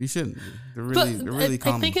scared. You shouldn't. They're But really I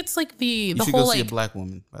common. think it's like the You whole should go see like a black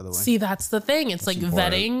woman, by the way. see, that's the thing. It's like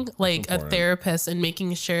important. vetting like a important. therapist and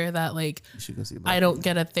making sure that like You should go see a black I don't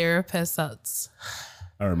get a therapist that's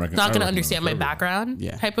not going to recommend understand my it for everyone. background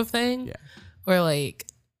Yeah. type of thing. Yeah. Or like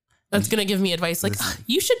that's going to give me advice like Listen.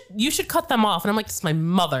 you should cut them off. And I'm like, this is my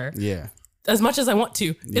mother. Yeah. As much as I want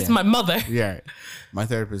to, it's Yeah. my mother. Yeah. My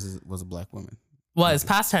therapist was a black woman. Was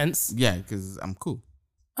past tense. Yeah, because I'm cool.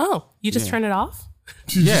 Oh, you just Yeah. turn it off?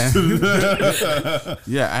 Yeah.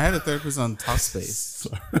 Yeah, I had a therapist on Talkspace.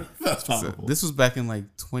 That's So possible. this was back in like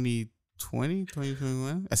 2020,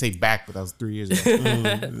 2021. I say back, but that was 3 years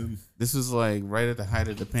ago. This was like right at the height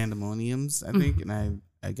of the pandemoniums, I think. And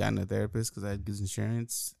I got in a therapist because I had good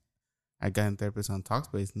insurance. I got in a therapist on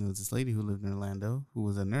Talkspace, and there was this lady who lived in Orlando who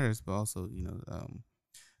was a nurse, but also,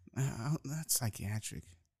 not psychiatric.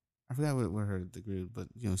 I forgot what her degree was, but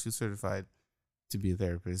she was certified to be a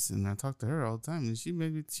therapist, and I talked to her all the time, and she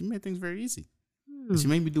made things very easy. And she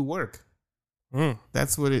made me do work.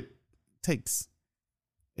 That's what it takes.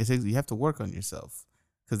 You have to work on yourself,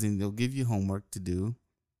 because then they'll give you homework to do.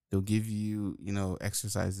 They'll give you,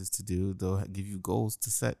 exercises to do. They'll give you goals to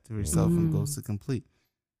set for yourself and goals to complete.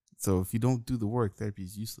 So if you don't do the work, therapy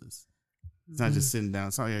is useless. It's not just sitting down.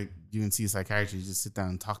 It's not like you can see a psychiatrist. You just sit down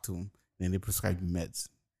and talk to them, and they prescribe you meds.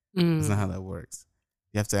 That's not how that works.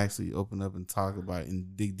 You have to actually open up and talk about it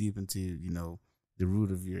and dig deep into, the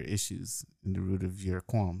root of your issues and the root of your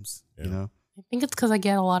qualms, I think it's because I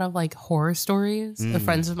get a lot of like horror stories of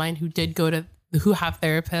friends of mine who have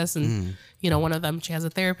therapists, and one of them, she has a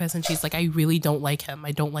therapist, and she's like, I really don't like him.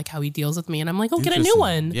 I don't like how he deals with me. And I'm like, oh, get a new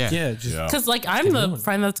one. Yeah. Because like I'm the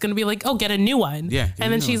friend that's gonna be like, oh, get a new one. Yeah.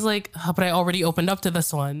 And then she's like, oh, but I already opened up to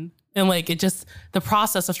this one. And like the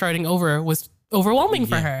process of starting over was overwhelming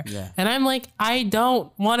for her. Yeah. And I'm like, I don't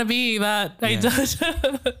want to be that. Yeah. I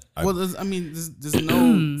don't. Well, there's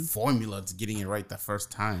no formula to getting it right the first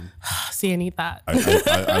time. See, I need that.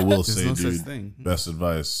 I will say, no such dude, thing. best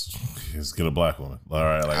advice is get a black woman. All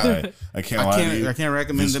right, like I can't lie to you. I can't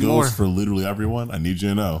recommend This it goes more. for literally everyone. I need you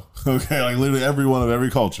to know. Okay, like literally everyone of every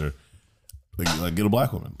culture. Like get a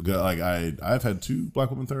black woman. Like I've had 2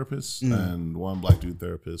 black woman therapists and 1 black dude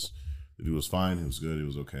therapist. The dude was fine. He was good. He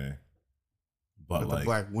was okay. But With the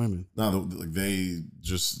black women. no, like they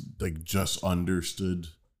just understood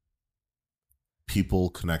people,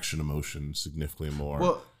 connection, emotion significantly more.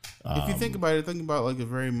 Well, if you think about it, think about like a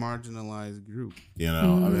very marginalized group you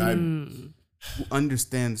know, I mean, who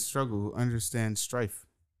understands struggle, who understands strife.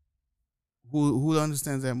 Who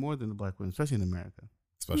understands that more than the black women, especially in America.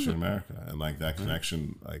 especially in America, and like that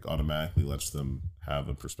connection, like automatically lets them have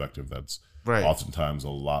a perspective that's Right. oftentimes a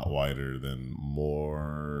lot wider than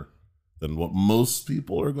what most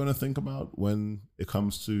people are going to think about when it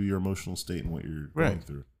comes to your emotional state and what you're going Right.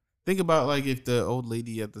 through. Think about like if the old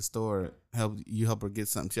lady at the store help her get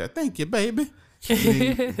something. She's like, thank you, baby.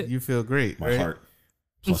 You feel great. My right? heart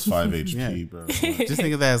plus 5 HP, Yeah. bro. Just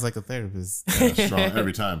think of that as like a therapist. Yeah, strong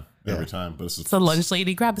every time, Yeah. every time. But it's It's a lunch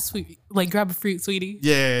lady. Grab a fruit, sweetie.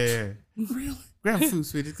 Yeah. Really? Grab food,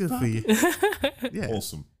 sweetie. It's good for you. Yeah.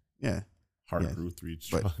 wholesome. Yeah. Heart Yeah. grew 3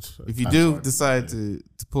 But shots. if you do decide to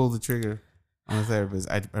pull the trigger on a therapist,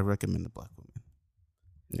 I recommend the black woman.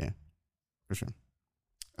 Yeah, for sure.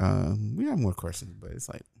 We have more questions, but it's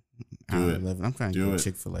like Do hour it. 11. I'm trying to Do go it.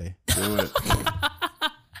 Chick-fil-A. do it.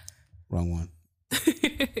 Wrong one.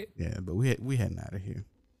 Yeah, but we heading out of here.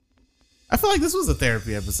 I feel like this was a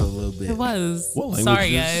therapy episode a little bit. It was. What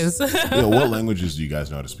Sorry, guys. languages- Yeah, what languages do you guys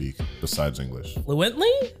know how to speak besides English?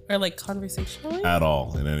 Fluently or like conversationally? At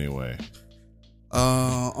all, in any way?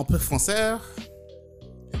 Un peu français.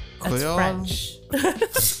 That's Creole. French.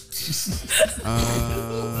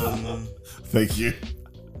 Thank you.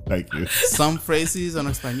 Thank you. Some phrases en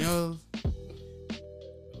espagnol.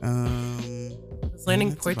 I was learning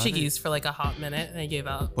That's about Portuguese for like a hot minute and I gave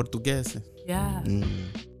up. Português. Yeah.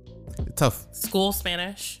 Tough. School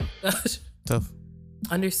Spanish. Tough.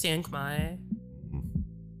 Understand Khmer.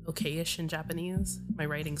 Okay-ish in Japanese. My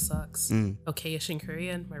writing sucks. Okay-ish in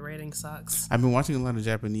Korean. My writing sucks. I've been watching a lot of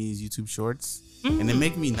Japanese YouTube shorts, and they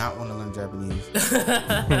make me not want to learn Japanese.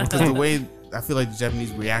 Because the way I feel like the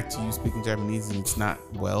Japanese react to you speaking Japanese, and it's not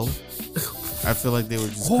well. I feel like they would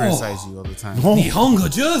just criticize you all the time. Nihongo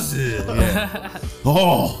Josu.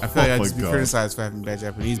 Oh, I feel like oh I'd my just be God. criticized for having bad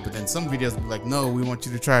Japanese, but then some videos would be like, no, we want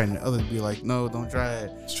you to try it, and others would be like, no, don't try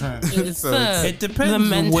it. Let's try it. It's So the, It depends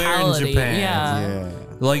the on where in mentality. Japan. Yeah.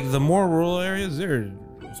 Like the more rural areas, there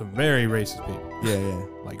are some very racist people. Yeah.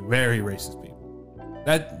 Like very racist people.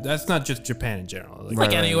 That's not just Japan in general. Like, Like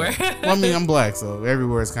Right. anywhere. Well, I mean, I'm black, so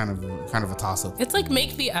everywhere is kind of a toss up. It's like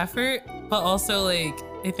make the effort, but also like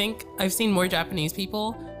I think I've seen more Japanese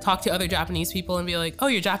people talk to other Japanese people and be like, "Oh,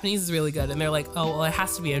 your Japanese is really good," and they're like, "Oh, well, it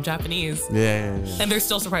has to be. I'm Japanese," Yeah. and they're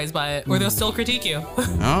still surprised by it, or they'll still critique you.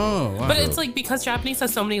 Oh, wow. But it's like because Japanese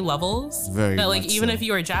has so many levels Very that like much even so. if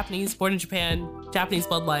you are Japanese, born in Japan, Japanese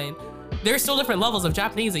bloodline, there's still different levels of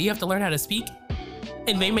Japanese that you have to learn how to speak,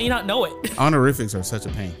 and they may not know it. honorifics are such a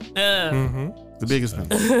pain. The biggest pain.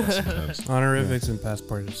 honorifics and past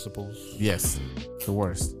participles. Yes, the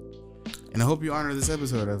worst. And I hope you honor this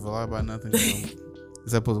episode of A Lot About Nothing.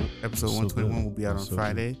 This episode 121 will be out on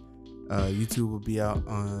Friday. YouTube will be out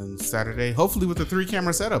on Saturday. Hopefully with a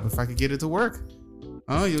 3-camera setup, if I could get it to work.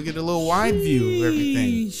 Oh, you'll get a little wide view of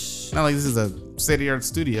everything. Not like this is a state-of-the-art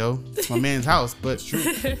studio. It's my man's house, but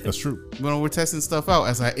That's true. we're testing stuff out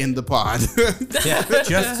as I end the pod. Yeah,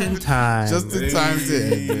 just in time. Just in time to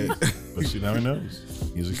end it. But you never knows.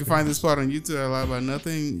 You can find this spot on YouTube at A Lot About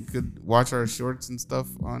Nothing. You could watch our shorts and stuff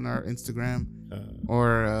on our Instagram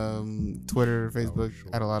or Twitter, Facebook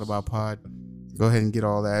at A Lot About Pod. Go ahead and get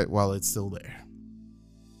all that while it's still there.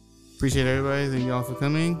 Appreciate everybody. Thank you all for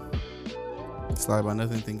coming. It's A Lot About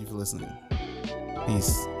Nothing. Thank you for listening.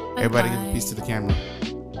 Peace. Everybody give a peace to the camera.